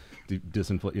 30-year-long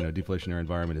deflationary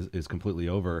environment is completely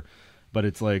over. But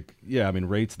it's like, yeah, I mean,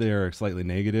 rates there are slightly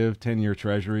negative. 10-year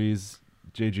treasuries,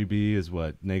 JGB is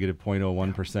what, negative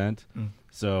 0.01%.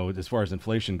 So as far as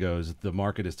inflation goes, the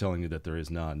market is telling you that there is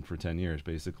none for 10 years,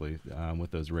 basically,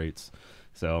 with those rates.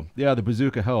 So, yeah, the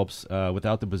bazooka helps.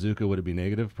 Without the bazooka, would it be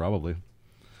negative? Probably.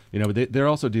 But they're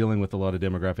also dealing with a lot of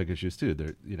demographic issues,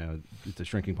 too. It's a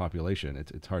shrinking population.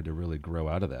 It's hard to really grow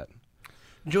out of that.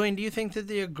 Julian, do you think that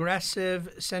the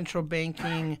aggressive central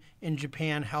banking in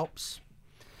Japan helps?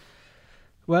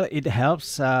 Well, it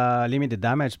helps limit the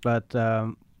damage, but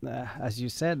as you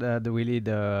said,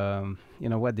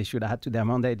 what they should add to their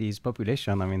mandate is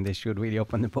population. I mean, they should really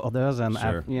open the borders and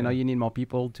you need more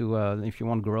people to if you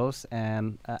want growth.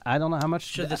 And I don't know how much.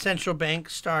 Should the central bank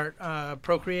start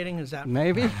procreating? Is that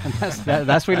maybe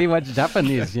that's really what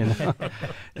Japanese,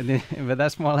 but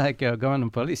that's more like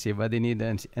government policy. But they need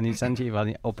an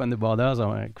incentive, open the borders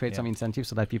or create some incentive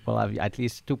so that people have at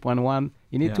least 2.1.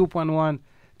 You need 2.1.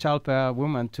 child per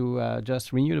woman to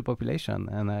just renew the population,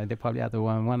 and they probably at the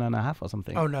 1.5 or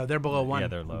something. Oh no, they're below 1. Yeah,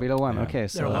 they're low. Below 1. Yeah. Okay,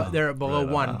 so they're below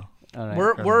 1. All right.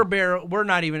 We're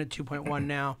not even at 2.1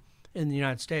 now in the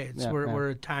United States. We're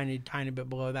a tiny bit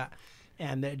below that,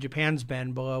 and Japan's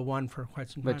been below 1 for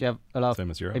quite some time. But you have a lot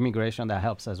of immigration that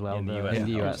helps as well in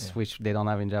the US, which they don't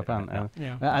have in Japan.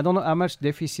 I don't know how much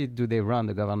deficit do they run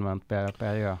the government per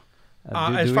year.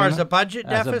 As far as the budget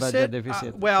deficit,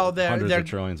 hundreds of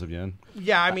trillions of yen.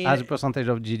 Yeah, I mean, as a percentage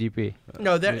of GDP.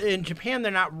 No, in Japan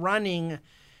they're not running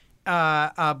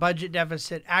budget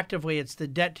deficit actively, it's the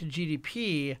debt to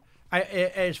GDP.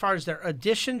 As far as their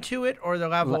addition to it or the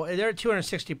level, they're at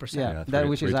 260%. Yeah, that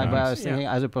which is like what I was saying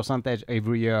as a percentage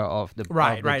every year of the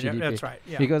GDP. That's right.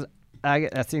 Yeah. Because I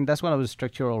think that's one of the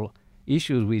structural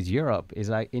issues with Europe is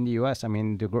like in the U.S. I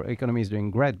mean, the economy is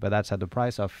doing great, but that's at the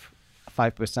price of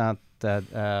 5% debt,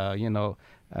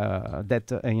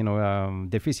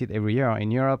 deficit every year.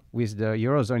 In Europe, with the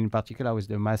eurozone in particular, with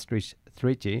the Maastricht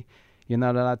Treaty, you're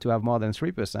not allowed to have more than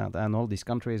 3%. And all these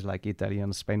countries like Italy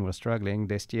and Spain were struggling.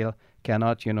 They still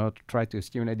cannot, try to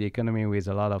stimulate the economy with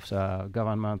a lot of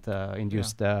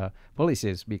government-induced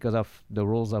policies because of the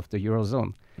rules of the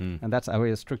eurozone. And that's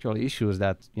our structural issues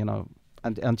that,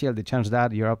 until they change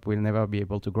that, Europe will never be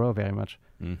able to grow very much.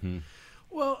 Mm-hmm.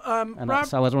 Well,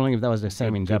 so I was wondering if that was the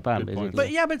same in Japan,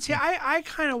 basically. But see, I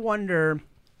kind of wonder.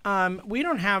 We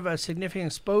don't have a significant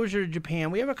exposure to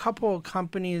Japan. We have a couple of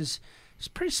companies, it's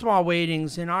pretty small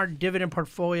weightings in our dividend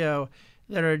portfolio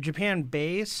that are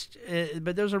Japan-based,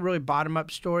 but those are really bottom-up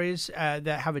stories that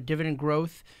have a dividend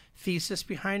growth thesis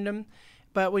behind them.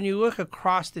 But when you look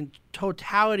across the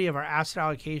totality of our asset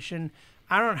allocation,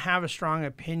 I don't have a strong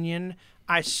opinion.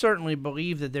 I certainly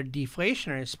believe that their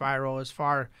deflationary spiral is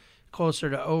far closer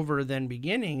to over than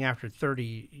beginning after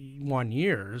 31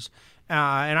 years.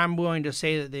 And I'm willing to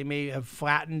say that they may have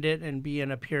flattened it and be in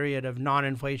a period of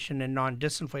non-inflation and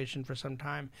non-disinflation for some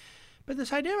time. But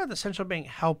this idea about the central bank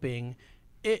helping,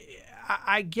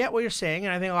 I get what you're saying,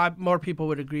 and I think a lot more people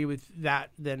would agree with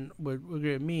that than would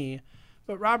agree with me.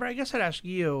 But Robert, I guess I'd ask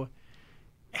you,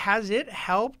 has it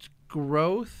helped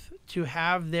growth to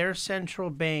have their central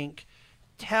bank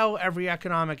tell every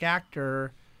economic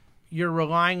actor, you're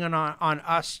relying on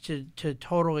us to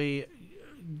totally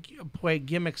play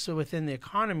gimmicks within the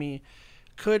economy?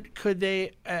 Could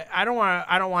they? I don't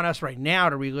want us right now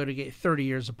to relitigate 30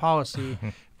 years of policy,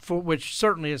 for which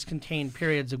certainly has contained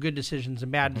periods of good decisions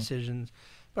and bad decisions.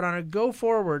 But on a go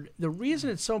forward, the reason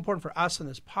it's so important for us on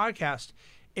this podcast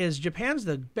is Japan's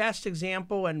the best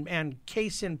example and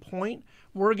case in point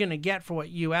we're going to get for what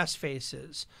U.S.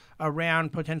 faces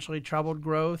around potentially troubled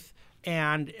growth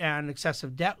and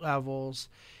excessive debt levels.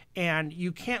 And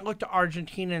you can't look to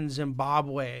Argentina and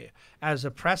Zimbabwe as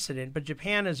a precedent, but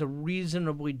Japan is a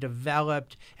reasonably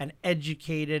developed and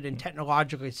educated and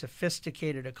technologically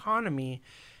sophisticated economy.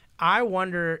 I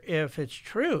wonder if it's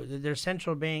true that their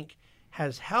central bank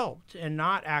has helped and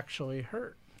not actually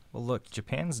hurt. Well, look,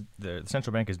 the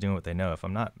central bank is doing what they know. If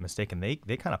I'm not mistaken, they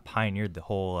kind of pioneered the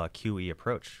whole QE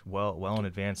approach well in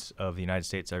advance of the United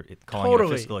States calling it a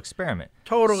fiscal experiment.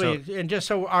 Totally. And just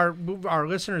so our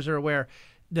listeners are aware,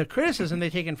 the criticism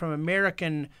they've taken from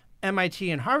American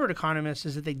MIT and Harvard economists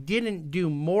is that they didn't do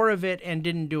more of it and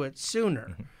didn't do it sooner.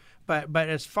 Mm-hmm. But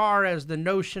as far as the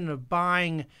notion of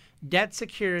buying debt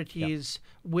securities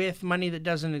with money that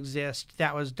doesn't exist,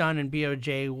 that was done in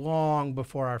BOJ long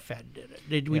before our Fed did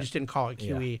it. We just didn't call it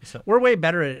QE. Yeah. So, we're way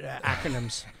better at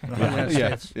acronyms in the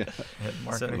United States.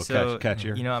 So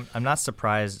catchier. I'm not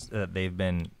surprised that they've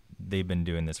been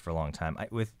doing this for a long time.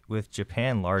 With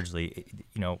Japan largely,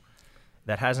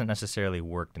 that hasn't necessarily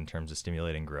worked in terms of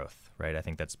stimulating growth, right? I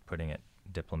think that's putting it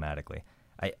diplomatically.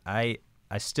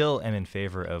 I still am in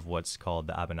favor of what's called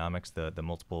the Abenomics, the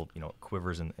multiple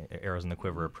quivers and arrows in the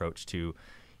quiver approach to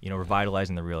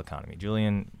revitalizing the real economy.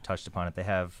 Julian touched upon it. They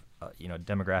have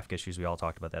demographic issues. We all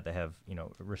talked about that. They have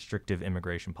restrictive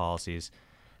immigration policies.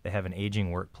 They have an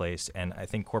aging workplace, and I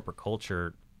think corporate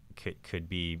culture could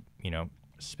be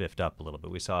spiffed up a little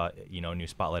bit. We saw a new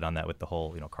spotlight on that with the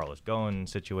whole Carlos Ghosn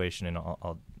situation and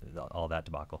all that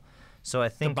debacle. So I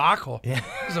think debacle. Yeah,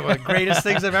 those are one of the greatest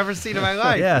things I've ever seen in my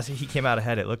life. Yeah, so he came out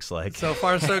ahead. It looks like so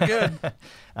far so good.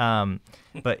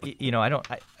 But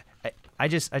I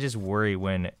just worry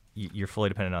when you're fully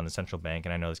dependent on the central bank,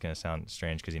 and I know it's going to sound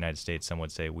strange because the United States, some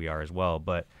would say we are as well.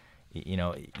 But you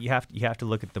have to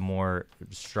look at the more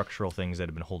structural things that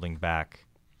have been holding back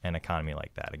an economy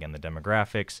like that. Again, the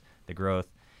demographics, the growth.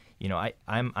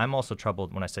 I'm also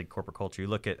troubled when I say corporate culture. You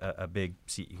look at a big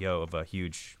CEO of a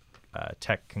huge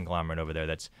tech conglomerate over there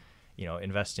that's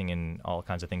investing in all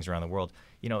kinds of things around the world.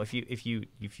 If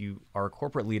you are a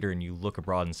corporate leader and you look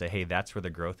abroad and say, hey, that's where the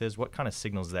growth is, what kind of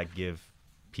signals does that give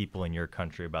people in your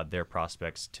country about their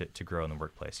prospects to grow in the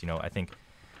workplace? I think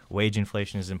wage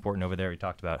inflation is important over there. We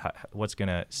talked about what's going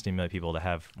to stimulate people to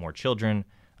have more children,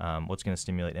 what's going to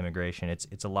stimulate immigration.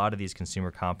 It's a lot of these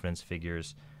consumer confidence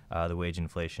figures, the wage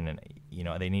inflation, and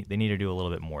they need to do a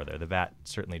little bit more there. The VAT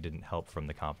certainly didn't help from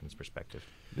the confidence perspective.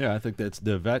 Yeah, I think that's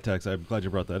the VAT tax. I'm glad you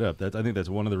brought that up. I think that's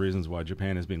one of the reasons why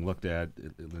Japan is being looked at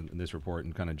in this report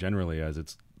and kind of generally as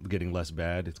it's getting less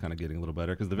bad. It's kind of getting a little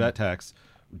better because the VAT tax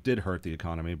did hurt the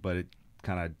economy, but it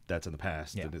that's in the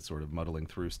past, Yeah. and it's sort of muddling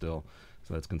through still.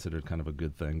 So that's considered kind of a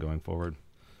good thing going forward.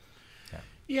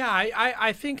 Yeah,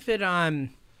 I think that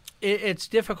it's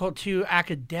difficult to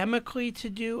academically to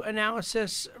do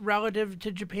analysis relative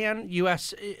to Japan,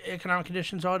 U.S. economic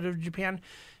conditions relative to Japan,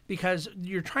 because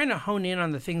you're trying to hone in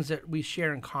on the things that we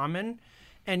share in common,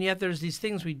 and yet there's these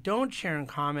things we don't share in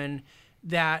common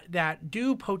that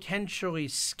do potentially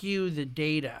skew the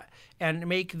data and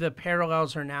make the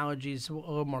parallels or analogies a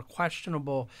little more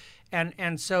questionable.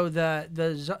 And so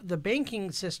the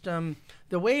banking system,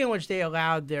 the way in which they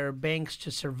allowed their banks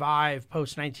to survive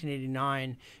post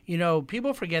 1989,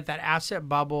 people forget that asset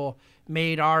bubble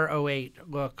made our '08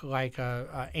 look like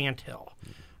a anthill.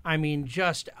 I mean,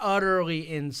 just utterly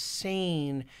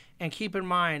insane. And keep in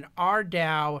mind, our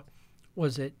Dow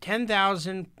was at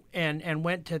 10,000 and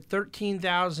went to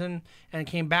 13,000 and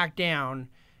came back down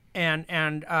and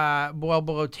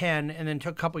below 10, and then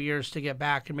took a couple years to get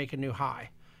back and make a new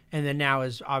high. And then now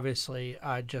is obviously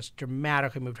just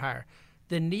dramatically moved higher.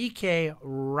 The Nikkei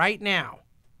right now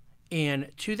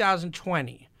in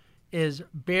 2020 is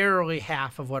barely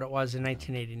half of what it was in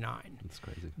 1989. That's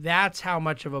crazy. That's how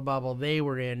much of a bubble they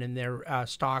were in their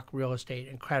stock, real estate,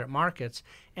 and credit markets.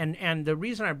 And the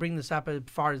reason I bring this up as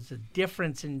far as the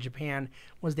difference in Japan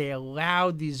was they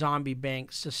allowed these zombie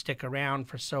banks to stick around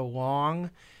for so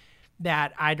long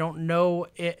that I don't know,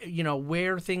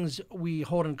 where things we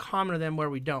hold in common with them,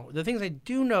 where we don't. The things I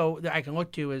do know that I can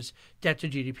look to is debt to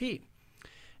GDP.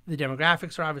 The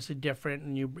demographics are obviously different,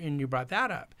 and you brought that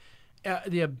up.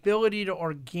 The ability to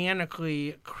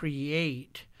organically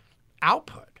create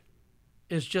output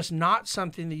is just not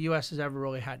something the U.S. has ever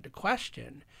really had to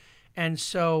question. And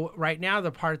so right now,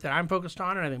 the part that I'm focused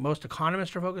on, and I think most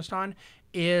economists are focused on,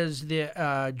 is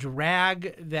the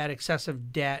drag that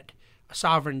excessive debt,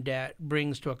 sovereign debt,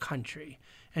 brings to a country.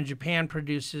 And Japan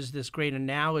produces this great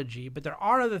analogy, but there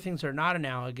are other things that are not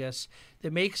analogous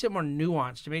that makes it more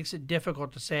nuanced. It makes it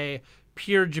difficult to say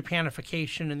pure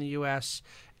Japanification in the U.S.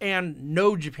 and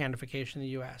no Japanification in the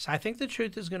U.S. I think the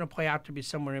truth is going to play out to be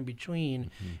somewhere in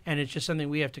between, and it's just something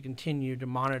we have to continue to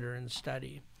monitor and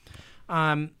study.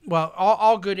 Well,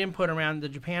 all good input around the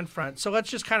Japan front. So let's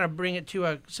just kind of bring it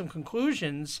to some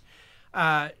conclusions.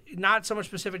 Not so much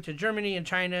specific to Germany and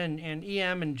China and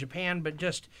EM and Japan, but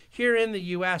just here in the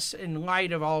U.S. in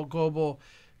light of all global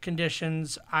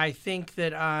conditions. I think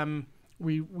that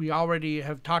we already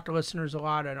have talked to listeners a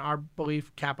lot on our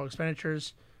belief capital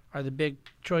expenditures are the big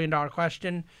trillion-dollar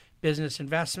question. Business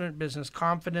investment, business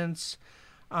confidence.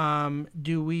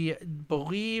 Do we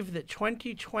believe that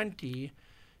 2020,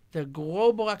 the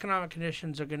global economic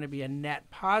conditions are going to be a net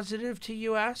positive to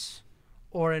U.S.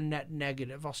 or a net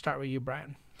negative? I'll start with you,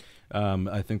 Brian.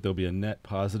 I think there'll be a net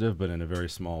positive, but in a very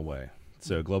small way.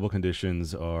 So global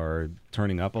conditions are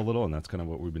turning up a little, and that's kind of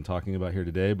what we've been talking about here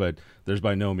today, but there's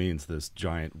by no means this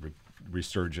giant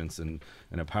resurgence and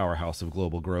a powerhouse of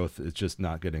global growth. It's just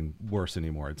not getting worse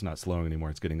anymore. It's not slowing anymore.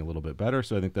 It's getting a little bit better.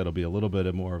 So I think that'll be a little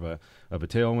bit more of a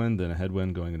tailwind than a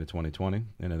headwind going into 2020.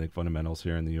 And I think fundamentals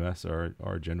here in the U.S.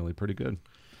 are generally pretty good.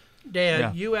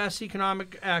 Dea, U.S.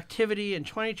 economic activity in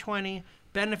 2020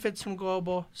 benefits from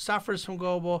global, suffers from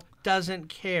global, doesn't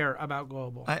care about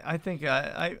global. I think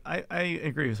I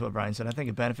agree with what Brian said. I think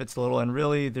it benefits a little, and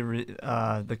really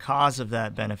the cause of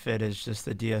that benefit is just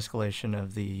the de-escalation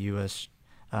of the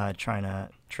U.S.-China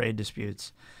trade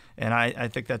disputes, and I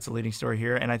think that's the leading story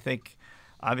here. And I think,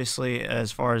 obviously,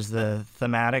 as far as the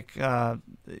thematic,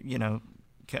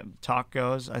 talk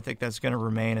goes, I think that's going to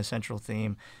remain a central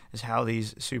theme: is how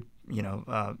these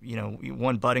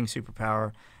one budding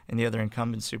superpower and the other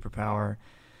incumbent superpower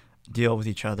deal with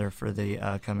each other for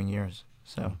the coming years.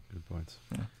 So good points.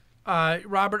 Yeah.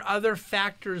 Robert, other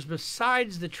factors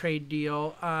besides the trade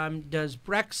deal, does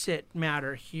Brexit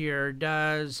matter here?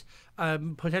 Does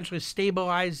potentially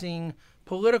stabilizing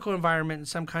political environment in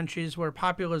some countries where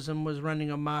populism was running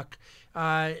amok,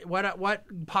 what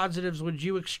positives would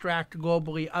you extract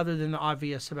globally other than the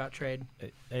obvious about trade?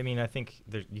 I mean, I think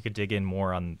you could dig in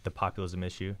more on the populism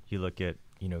issue. You look at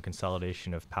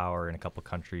consolidation of power in a couple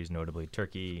countries, notably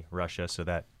Turkey, Russia, so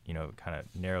that kind of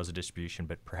narrows the distribution,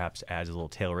 but perhaps adds a little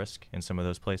tail risk in some of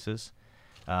those places.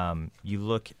 You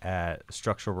look at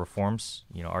structural reforms.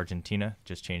 Argentina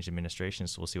just changed administration,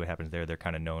 so we'll see what happens there. They're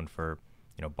kind of known for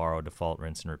borrow, default,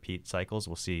 rinse, and repeat cycles.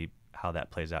 We'll see how that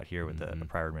plays out here with the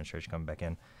prior administration coming back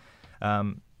in.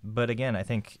 But again, I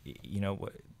think,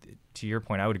 to your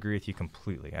point, I would agree with you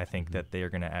completely. I think that they are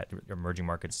going to add, emerging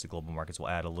markets to global markets will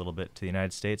add a little bit to the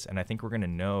United States, and I think we're going to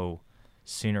know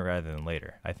sooner rather than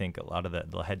later. I think a lot of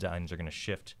the headlines are going to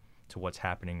shift to what's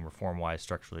happening reform-wise,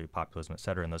 structurally, populism, et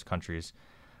cetera, in those countries.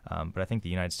 But I think the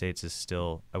United States is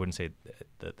still, I wouldn't say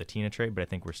the TINA trade, but I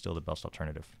think we're still the best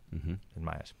alternative in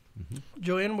my eyes.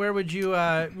 Julian, where would you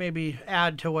maybe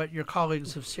add to what your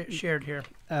colleagues have shared here?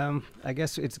 I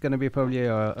guess it's going to be probably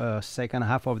a second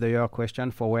half of the year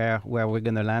question for where we're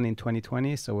going to land in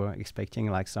 2020. So we're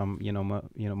expecting like some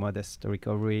modest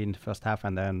recovery in the first half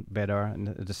and then better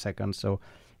in the second. So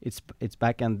it's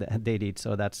back end dated.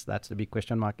 So that's the big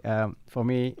question mark. For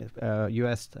me,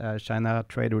 U.S.-China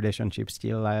trade relationship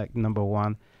still like number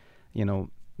one.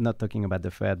 Not talking about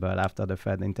the Fed, but after the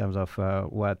Fed in terms of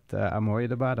what I'm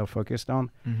worried about or focused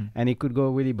on. And it could go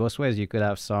really both ways. You could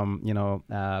have some,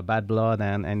 bad blood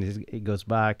and it goes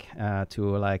back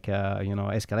to like,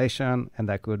 escalation. And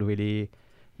that could really,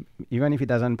 even if it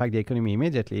doesn't impact the economy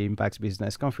immediately, impacts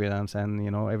business confidence and,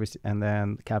 and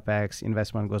then CapEx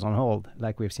investment goes on hold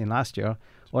like we've seen last year.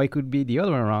 Or it could be the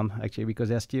other way around, actually, because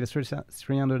there's still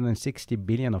 360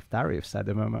 billion of tariffs at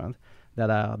the moment that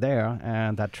are there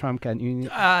and that Trump can...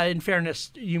 in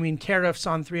fairness, you mean tariffs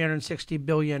on 360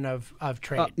 billion of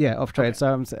trade? Of trade. Okay.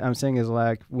 So I'm saying is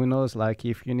like, who knows, like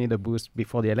if you need a boost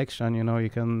before the election, you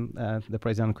can, the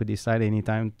president could decide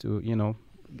anytime to,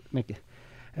 make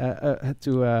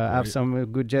have some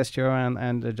good gesture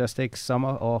and just take some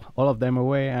or all of them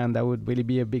away, and that would really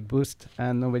be a big boost.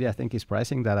 And nobody, I think, is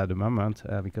pricing that at the moment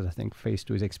because I think phase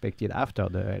 2 is expected after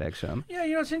the election. Yeah,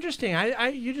 it's interesting.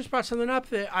 You just brought something up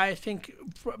that I think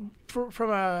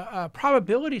from a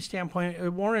probability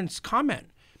standpoint warrants comment.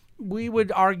 We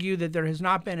would argue that there has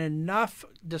not been enough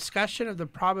discussion of the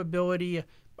probability.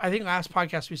 I think last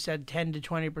podcast we said 10 to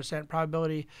 20%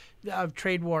 probability of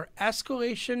trade war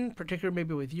escalation, particularly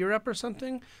maybe with Europe or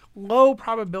something. Low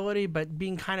probability, but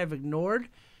being kind of ignored.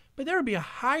 But there would be a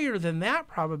higher than that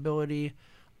probability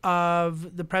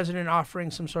of the president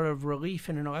offering some sort of relief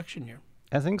in an election year.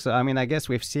 I think so. I mean, I guess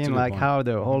we've seen like how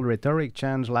the whole rhetoric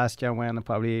changed last year when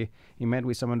probably he met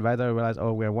with some advisor, realized,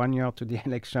 we're 1 year to the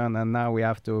election, and now we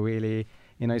have to really...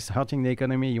 it's hurting the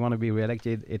economy. You want to be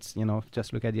reelected. It's,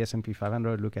 just look at the S&P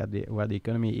 500, look at where the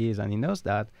economy is, and he knows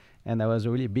that. And there was a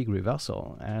really big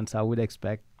reversal. And so I would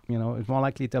expect, it's more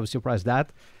likely to have surprised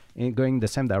that in going the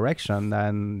same direction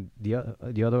than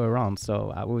the other way around.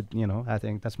 So I would, I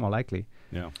think that's more likely.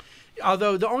 Yeah.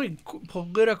 Although the only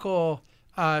political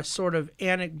sort of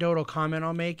anecdotal comment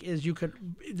I'll make is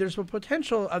there's a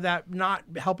potential of that not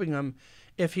helping him.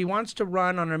 If he wants to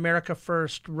run on America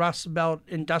First, Rust Belt,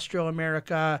 Industrial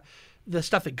America, the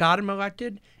stuff that got him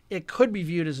elected, it could be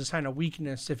viewed as a sign of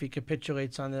weakness if he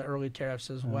capitulates on the early tariffs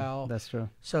as well. That's true.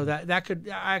 So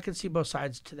I could see both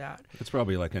sides to that. It's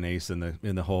probably like an ace in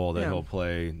the hole that he'll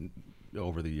play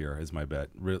over the year, is my bet.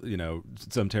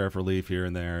 Some tariff relief here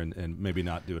and there, and maybe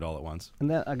not do it all at once. And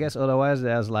then I guess otherwise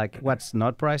there's like what's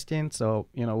not priced in. So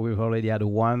we've already had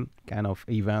one kind of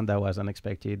event that was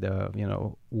unexpected.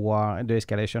 War, the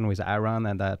escalation with Iran,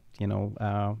 and that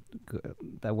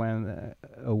that went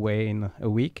away in a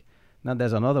week. Now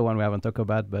there's another one we haven't talked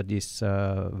about, but this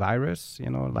virus.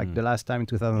 The last time in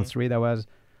 2003 there was.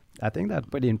 I think that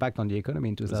put the impact on the economy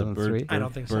in 2003. I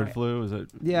don't think so. Bird flu? Is it?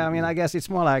 Yeah, I mean, I guess it's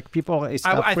more like people I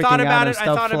stop freaking thought out about and it. I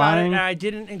stop thought flying. about it, and I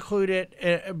didn't include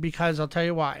it because I'll tell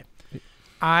you why.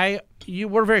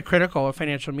 We're very critical of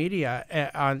financial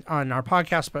media on our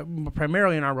podcast, but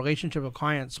primarily in our relationship with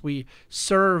clients. We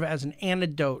serve as an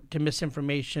antidote to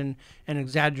misinformation and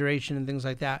exaggeration and things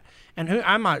like that. And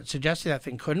I'm not suggesting that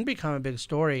thing couldn't become a big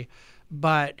story,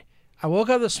 but I woke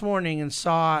up this morning and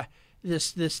saw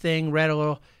this thing, read a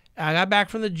little. I got back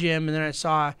from the gym, and then I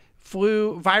saw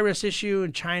virus issue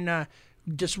in China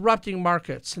disrupting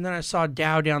markets. And then I saw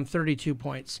Dow down 32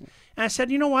 points. And I said,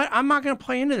 you know what? I'm not going to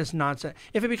play into this nonsense.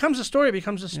 If it becomes a story, it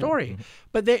becomes a story. Yeah.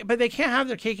 But they can't have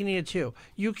their cake and eat it too.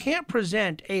 You can't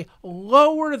present a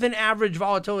lower than average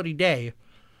volatility day.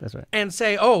 That's right. And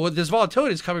say, this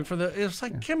volatility is coming from it's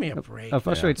like, give me a break.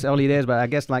 For sure, it's early days, but I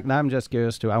guess like now I'm just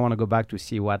curious I want to go back to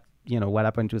see what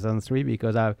happened in 2003,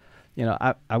 because I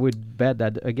would bet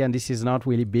that, again, this is not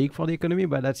really big for the economy,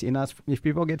 but that's enough. If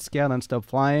people get scared and stop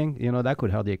flying, that could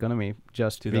hurt the economy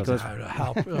just because.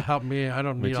 It'll help me. I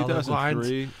don't need all those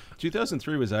lines.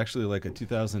 2003 was actually like a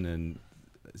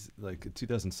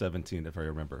 2017, if I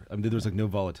remember. I mean, there was like no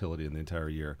volatility in the entire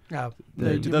year.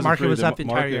 The market was up the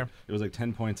entire year. It was like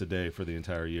 10 points a day for the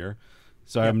entire year.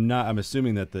 So I'm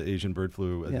assuming that the Asian bird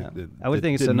flu. I would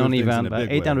think it's a non-event,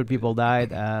 but 800 people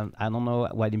died. I don't know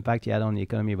what impact it had on the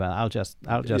economy, but I'll just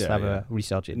have a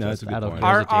research it. No, that's a good point.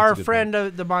 Our friend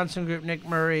of the Monson Group, Nick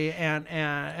Murray,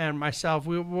 and myself,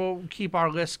 we will keep our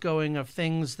list going of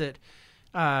things that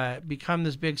become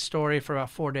this big story for about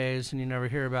 4 days, and you never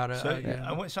hear about it.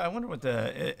 So I wonder what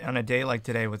on a day like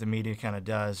today, what the media kind of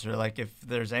does, or like if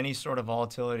there's any sort of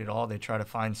volatility at all, they try to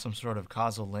find some sort of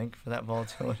causal link for that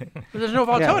volatility. But there's no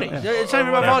volatility. It's not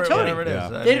even about volatility. Whatever it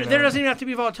is. There doesn't even have to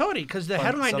be volatility because the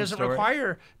headline doesn't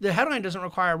require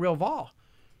a real vol.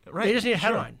 Right. They just need a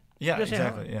headline. Yeah,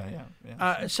 exactly.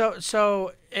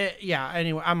 Yeah.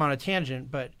 Anyway, I'm on a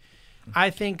tangent, but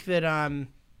I think that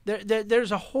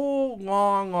there's a whole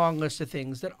long list of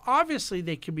things that obviously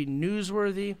they could be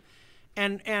newsworthy,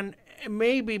 and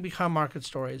maybe become market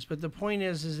stories. But the point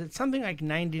is it's something like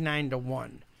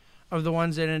 99-1 of the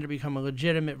ones that end up becoming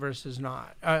legitimate versus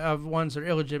not, of ones that are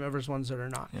illegitimate versus ones that are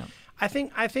not. Yeah. I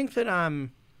think that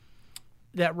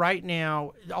that right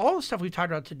now all the stuff we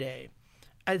talked about today.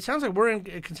 It sounds like we're in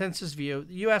a consensus view.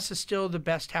 The U.S. is still the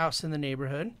best house in the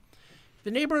neighborhood. The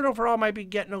neighborhood overall might be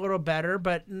getting a little better,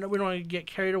 but we don't want to get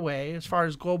carried away as far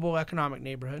as global economic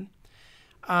neighborhood.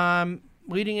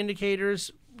 Leading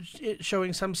indicators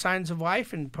showing some signs of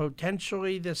life and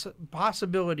potentially this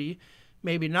possibility,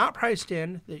 maybe not priced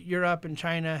in, that Europe and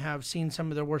China have seen some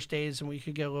of their worst days and we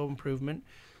could get a little improvement.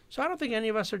 So I don't think any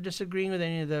of us are disagreeing with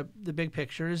any of the big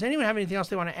picture. Does anyone have anything else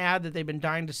they want to add that they've been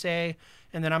dying to say?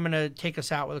 And then I'm going to take us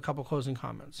out with a couple closing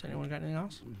comments. Anyone got anything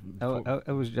else?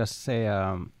 I would just say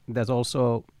there's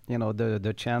also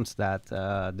the chance that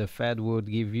the Fed would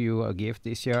give you a gift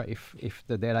this year if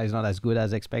the data is not as good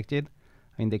as expected.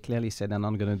 I mean, they clearly said they're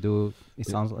not going to do it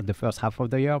sounds like the first half of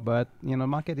the year, but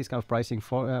market is kind of pricing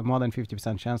for more than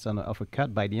 50% chance of a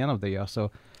cut by the end of the year. So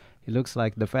it looks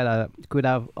like the Fed could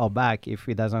have our back if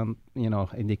it doesn't,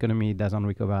 and the economy doesn't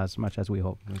recover as much as we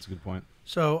hope. That's a good point.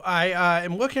 So I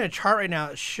am looking at a chart right now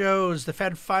that shows the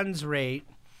Fed funds rate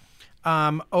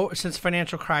since the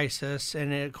financial crisis.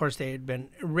 And of course, they had been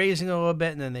raising a little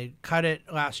bit and then they cut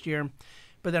it last year.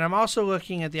 But then I'm also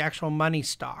looking at the actual money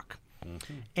stock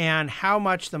and how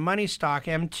much the money stock,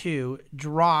 M2,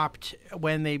 dropped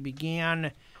when they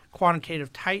began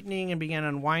quantitative tightening and began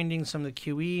unwinding some of the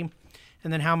QE.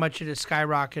 And then how much it has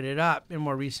skyrocketed up in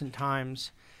more recent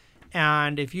times.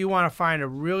 And if you want to find a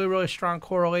really, really strong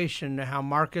correlation to how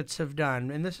markets have done,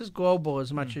 and this is global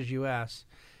as much as U.S.,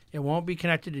 it won't be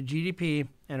connected to GDP,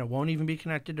 and it won't even be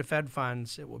connected to Fed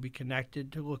funds. It will be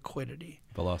connected to liquidity.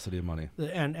 Velocity of money.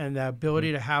 And the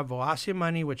ability to have velocity of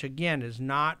money, which, again, is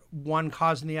not one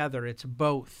causing the other. It's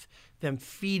both, them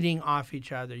feeding off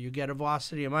each other. You get a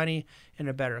velocity of money in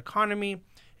a better economy,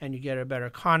 and you get a better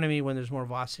economy when there's more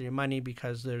velocity of money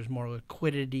because there's more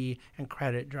liquidity and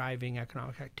credit driving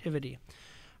economic activity.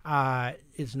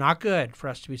 It's not good for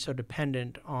us to be so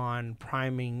dependent on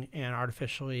priming and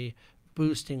artificially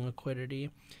boosting liquidity.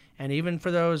 And even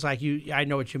for those like you, I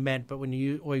know what you meant, but when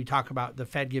you talk about the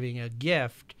Fed giving a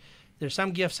gift, there's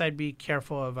some gifts I'd be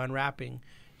careful of unwrapping.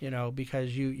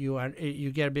 Because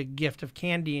you get a big gift of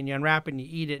candy and you unwrap it and you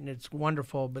eat it and it's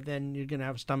wonderful, but then you're gonna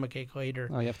have a stomachache later.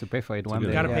 Oh, you have to pay for it one day.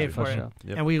 You got to pay for it. Sure.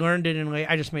 Yep. And we learned it in late.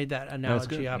 I just made that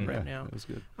analogy up right now. That was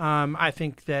good. I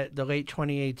think that the late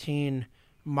 2018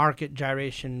 market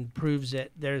gyration proves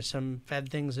it. There's some Fed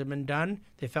things that have been done.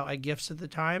 They felt like gifts at the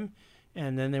time,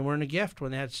 and then they weren't a gift when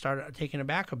they had started taking it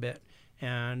back a bit,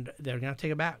 and they're gonna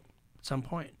take it back at some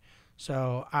point.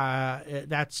 So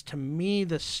that's, to me,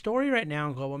 the story right now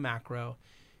in global macro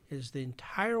is the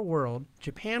entire world,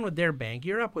 Japan with their bank,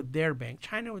 Europe with their bank,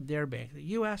 China with their bank, the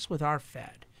U.S. with our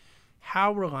Fed,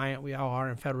 how reliant we all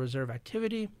are on Federal Reserve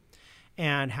activity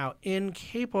and how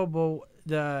incapable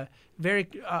a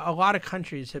lot of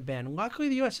countries have been. Luckily,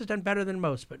 the U.S. has done better than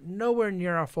most, but nowhere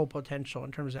near our full potential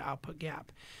in terms of output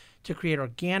gap to create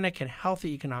organic and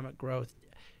healthy economic growth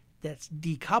that's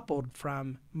decoupled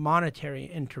from monetary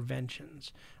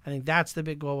interventions. I think that's the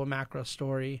big global macro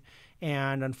story.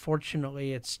 And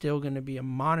unfortunately, it's still going to be a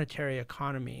monetary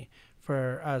economy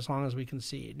for as long as we can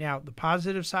see. Now, the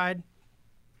positive side,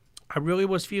 I really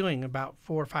was feeling about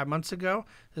 4 or 5 months ago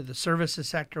that the services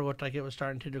sector looked like it was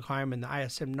starting to decline, and the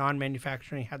ISM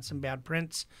non-manufacturing had some bad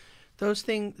prints. Those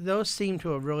seem to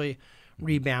have really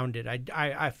rebounded.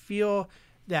 I feel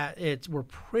that we're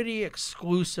pretty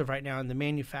exclusive right now in the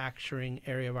manufacturing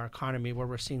area of our economy where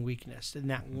we're seeing weakness and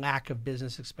that lack of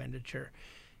business expenditure.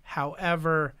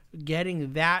 However,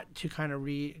 getting that to kind of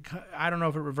I don't know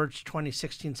if it reverts to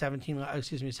 2016, 17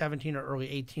 or early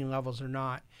 18 levels or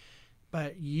not,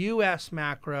 but U.S.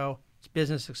 macro, it's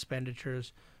business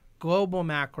expenditures. Global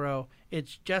macro,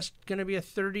 it's just going to be a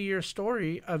 30-year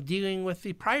story of dealing with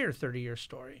the prior 30-year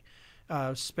story.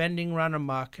 spending run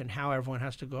amok and how everyone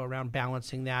has to go around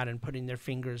balancing that and putting their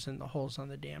fingers in the holes on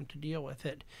the dam to deal with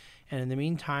it. And in the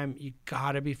meantime, you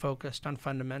got to be focused on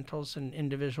fundamentals and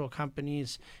individual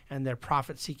companies and their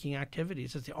profit-seeking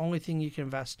activities. It's the only thing you can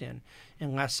invest in,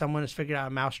 unless someone has figured out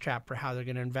a mousetrap for how they're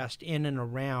going to invest in and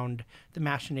around the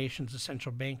machinations of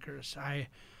central bankers. I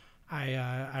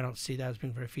don't see that as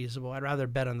being very feasible. I'd rather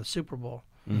bet on the Super Bowl.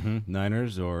 Mm-hmm.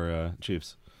 Niners or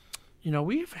Chiefs?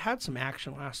 We've had some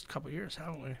action last couple of years,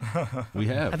 haven't we? We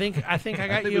have. I think I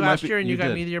got you last year, and you got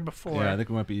did. me the year before. Yeah, I think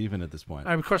we might be even at this point.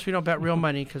 Of course, we don't bet real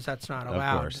money because that's not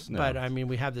allowed. Of course, no. But I mean,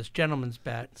 we have this gentleman's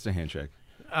bet. It's a handshake.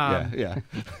 Yeah.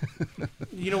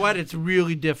 You know what? It's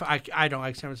really difficult. I don't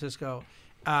like San Francisco,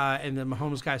 and the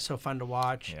Mahomes guy's so fun to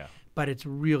watch. Yeah. But it's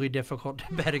really difficult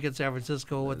to bet against San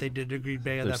Francisco, what they did to Green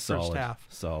Bay in that first half.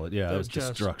 Solid. Yeah, it was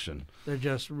destruction. They're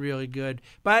just really good.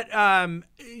 But,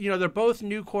 they're both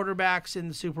new quarterbacks in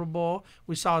the Super Bowl.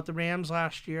 We saw it the Rams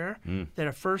last year that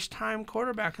a first-time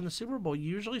quarterback in the Super Bowl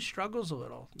usually struggles a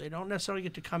little. They don't necessarily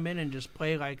get to come in and just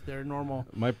play like their normal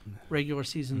regular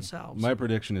season selves. My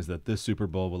prediction is that this Super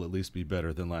Bowl will at least be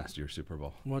better than last year's Super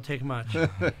Bowl. Won't take much.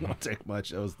 Won't take much.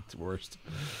 That was the worst.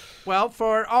 Well,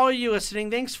 for all of you listening,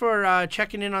 thanks for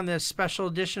checking in on this special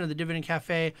edition of the Dividend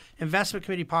Cafe Investment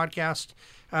Committee podcast.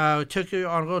 Took you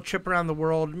on a little trip around the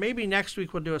world. Maybe next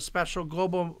week we'll do a special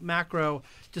global macro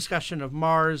discussion of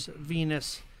Mars,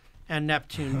 Venus, and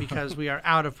Neptune because we are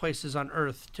out of places on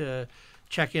Earth to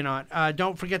check in on.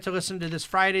 Don't forget to listen to this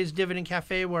Friday's Dividend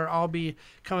Cafe where I'll be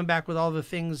coming back with all the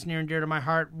things near and dear to my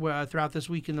heart throughout this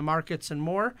week in the markets and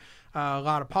more. A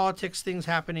lot of politics things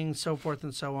happening, so forth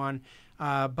and so on.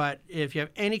 But if you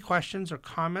have any questions or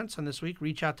comments on this week,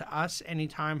 reach out to us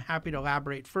anytime. Happy to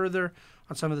elaborate further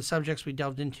on some of the subjects we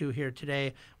delved into here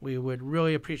today. We would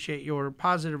really appreciate your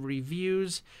positive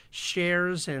reviews,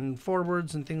 shares, and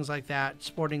forwards and things like that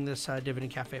supporting this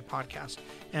Dividend Cafe podcast.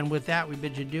 And with that, we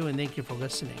bid you adieu and thank you for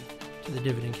listening to the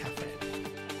Dividend Cafe.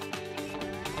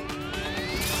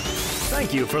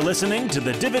 Thank you for listening to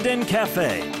the Dividend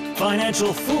Cafe.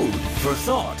 Financial food for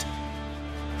thought.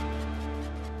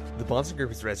 The Bahnsen Group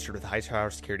is registered with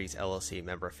Hightower Securities LLC,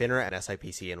 member of FINRA and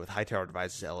SIPC, and with Hightower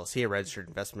Advisors LLC, a registered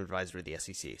investment advisor of the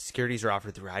SEC. Securities are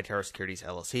offered through Hightower Securities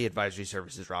LLC. Advisory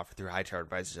services are offered through Hightower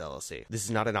Advisors LLC. This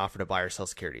is not an offer to buy or sell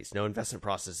securities. No investment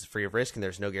process is free of risk, and there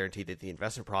is no guarantee that the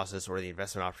investment process or the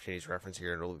investment opportunities referenced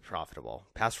herein will be profitable.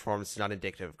 Past performance is not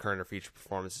indicative of current or future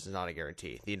performance. Is not a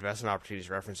guarantee. The investment opportunities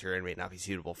referenced herein may not be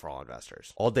suitable for all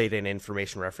investors. All data and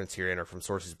information referenced herein are from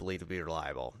sources believed to be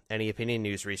reliable. Any opinion,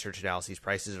 news, research, analyses,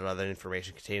 prices, or other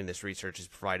information contained in this research is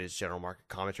provided as general market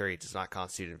commentary. It does not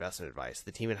constitute investment advice. The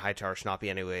team at Hightower should not be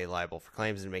in any way liable for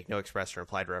claims and make no express or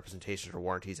implied representations or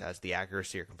warranties as to the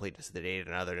accuracy or completeness of the data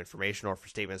and other information, or for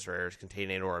statements or errors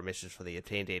contained in or omissions from the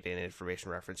obtained data and information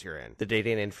referenced herein. The data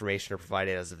and information are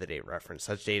provided as of the date referenced.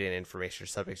 Such data and information are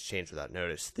subject to change without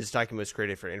notice. This document was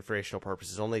created for informational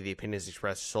purposes only. The opinions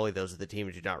expressed are solely those of the team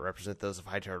and do not represent those of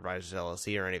Hightower Advisors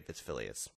LLC or any of its affiliates.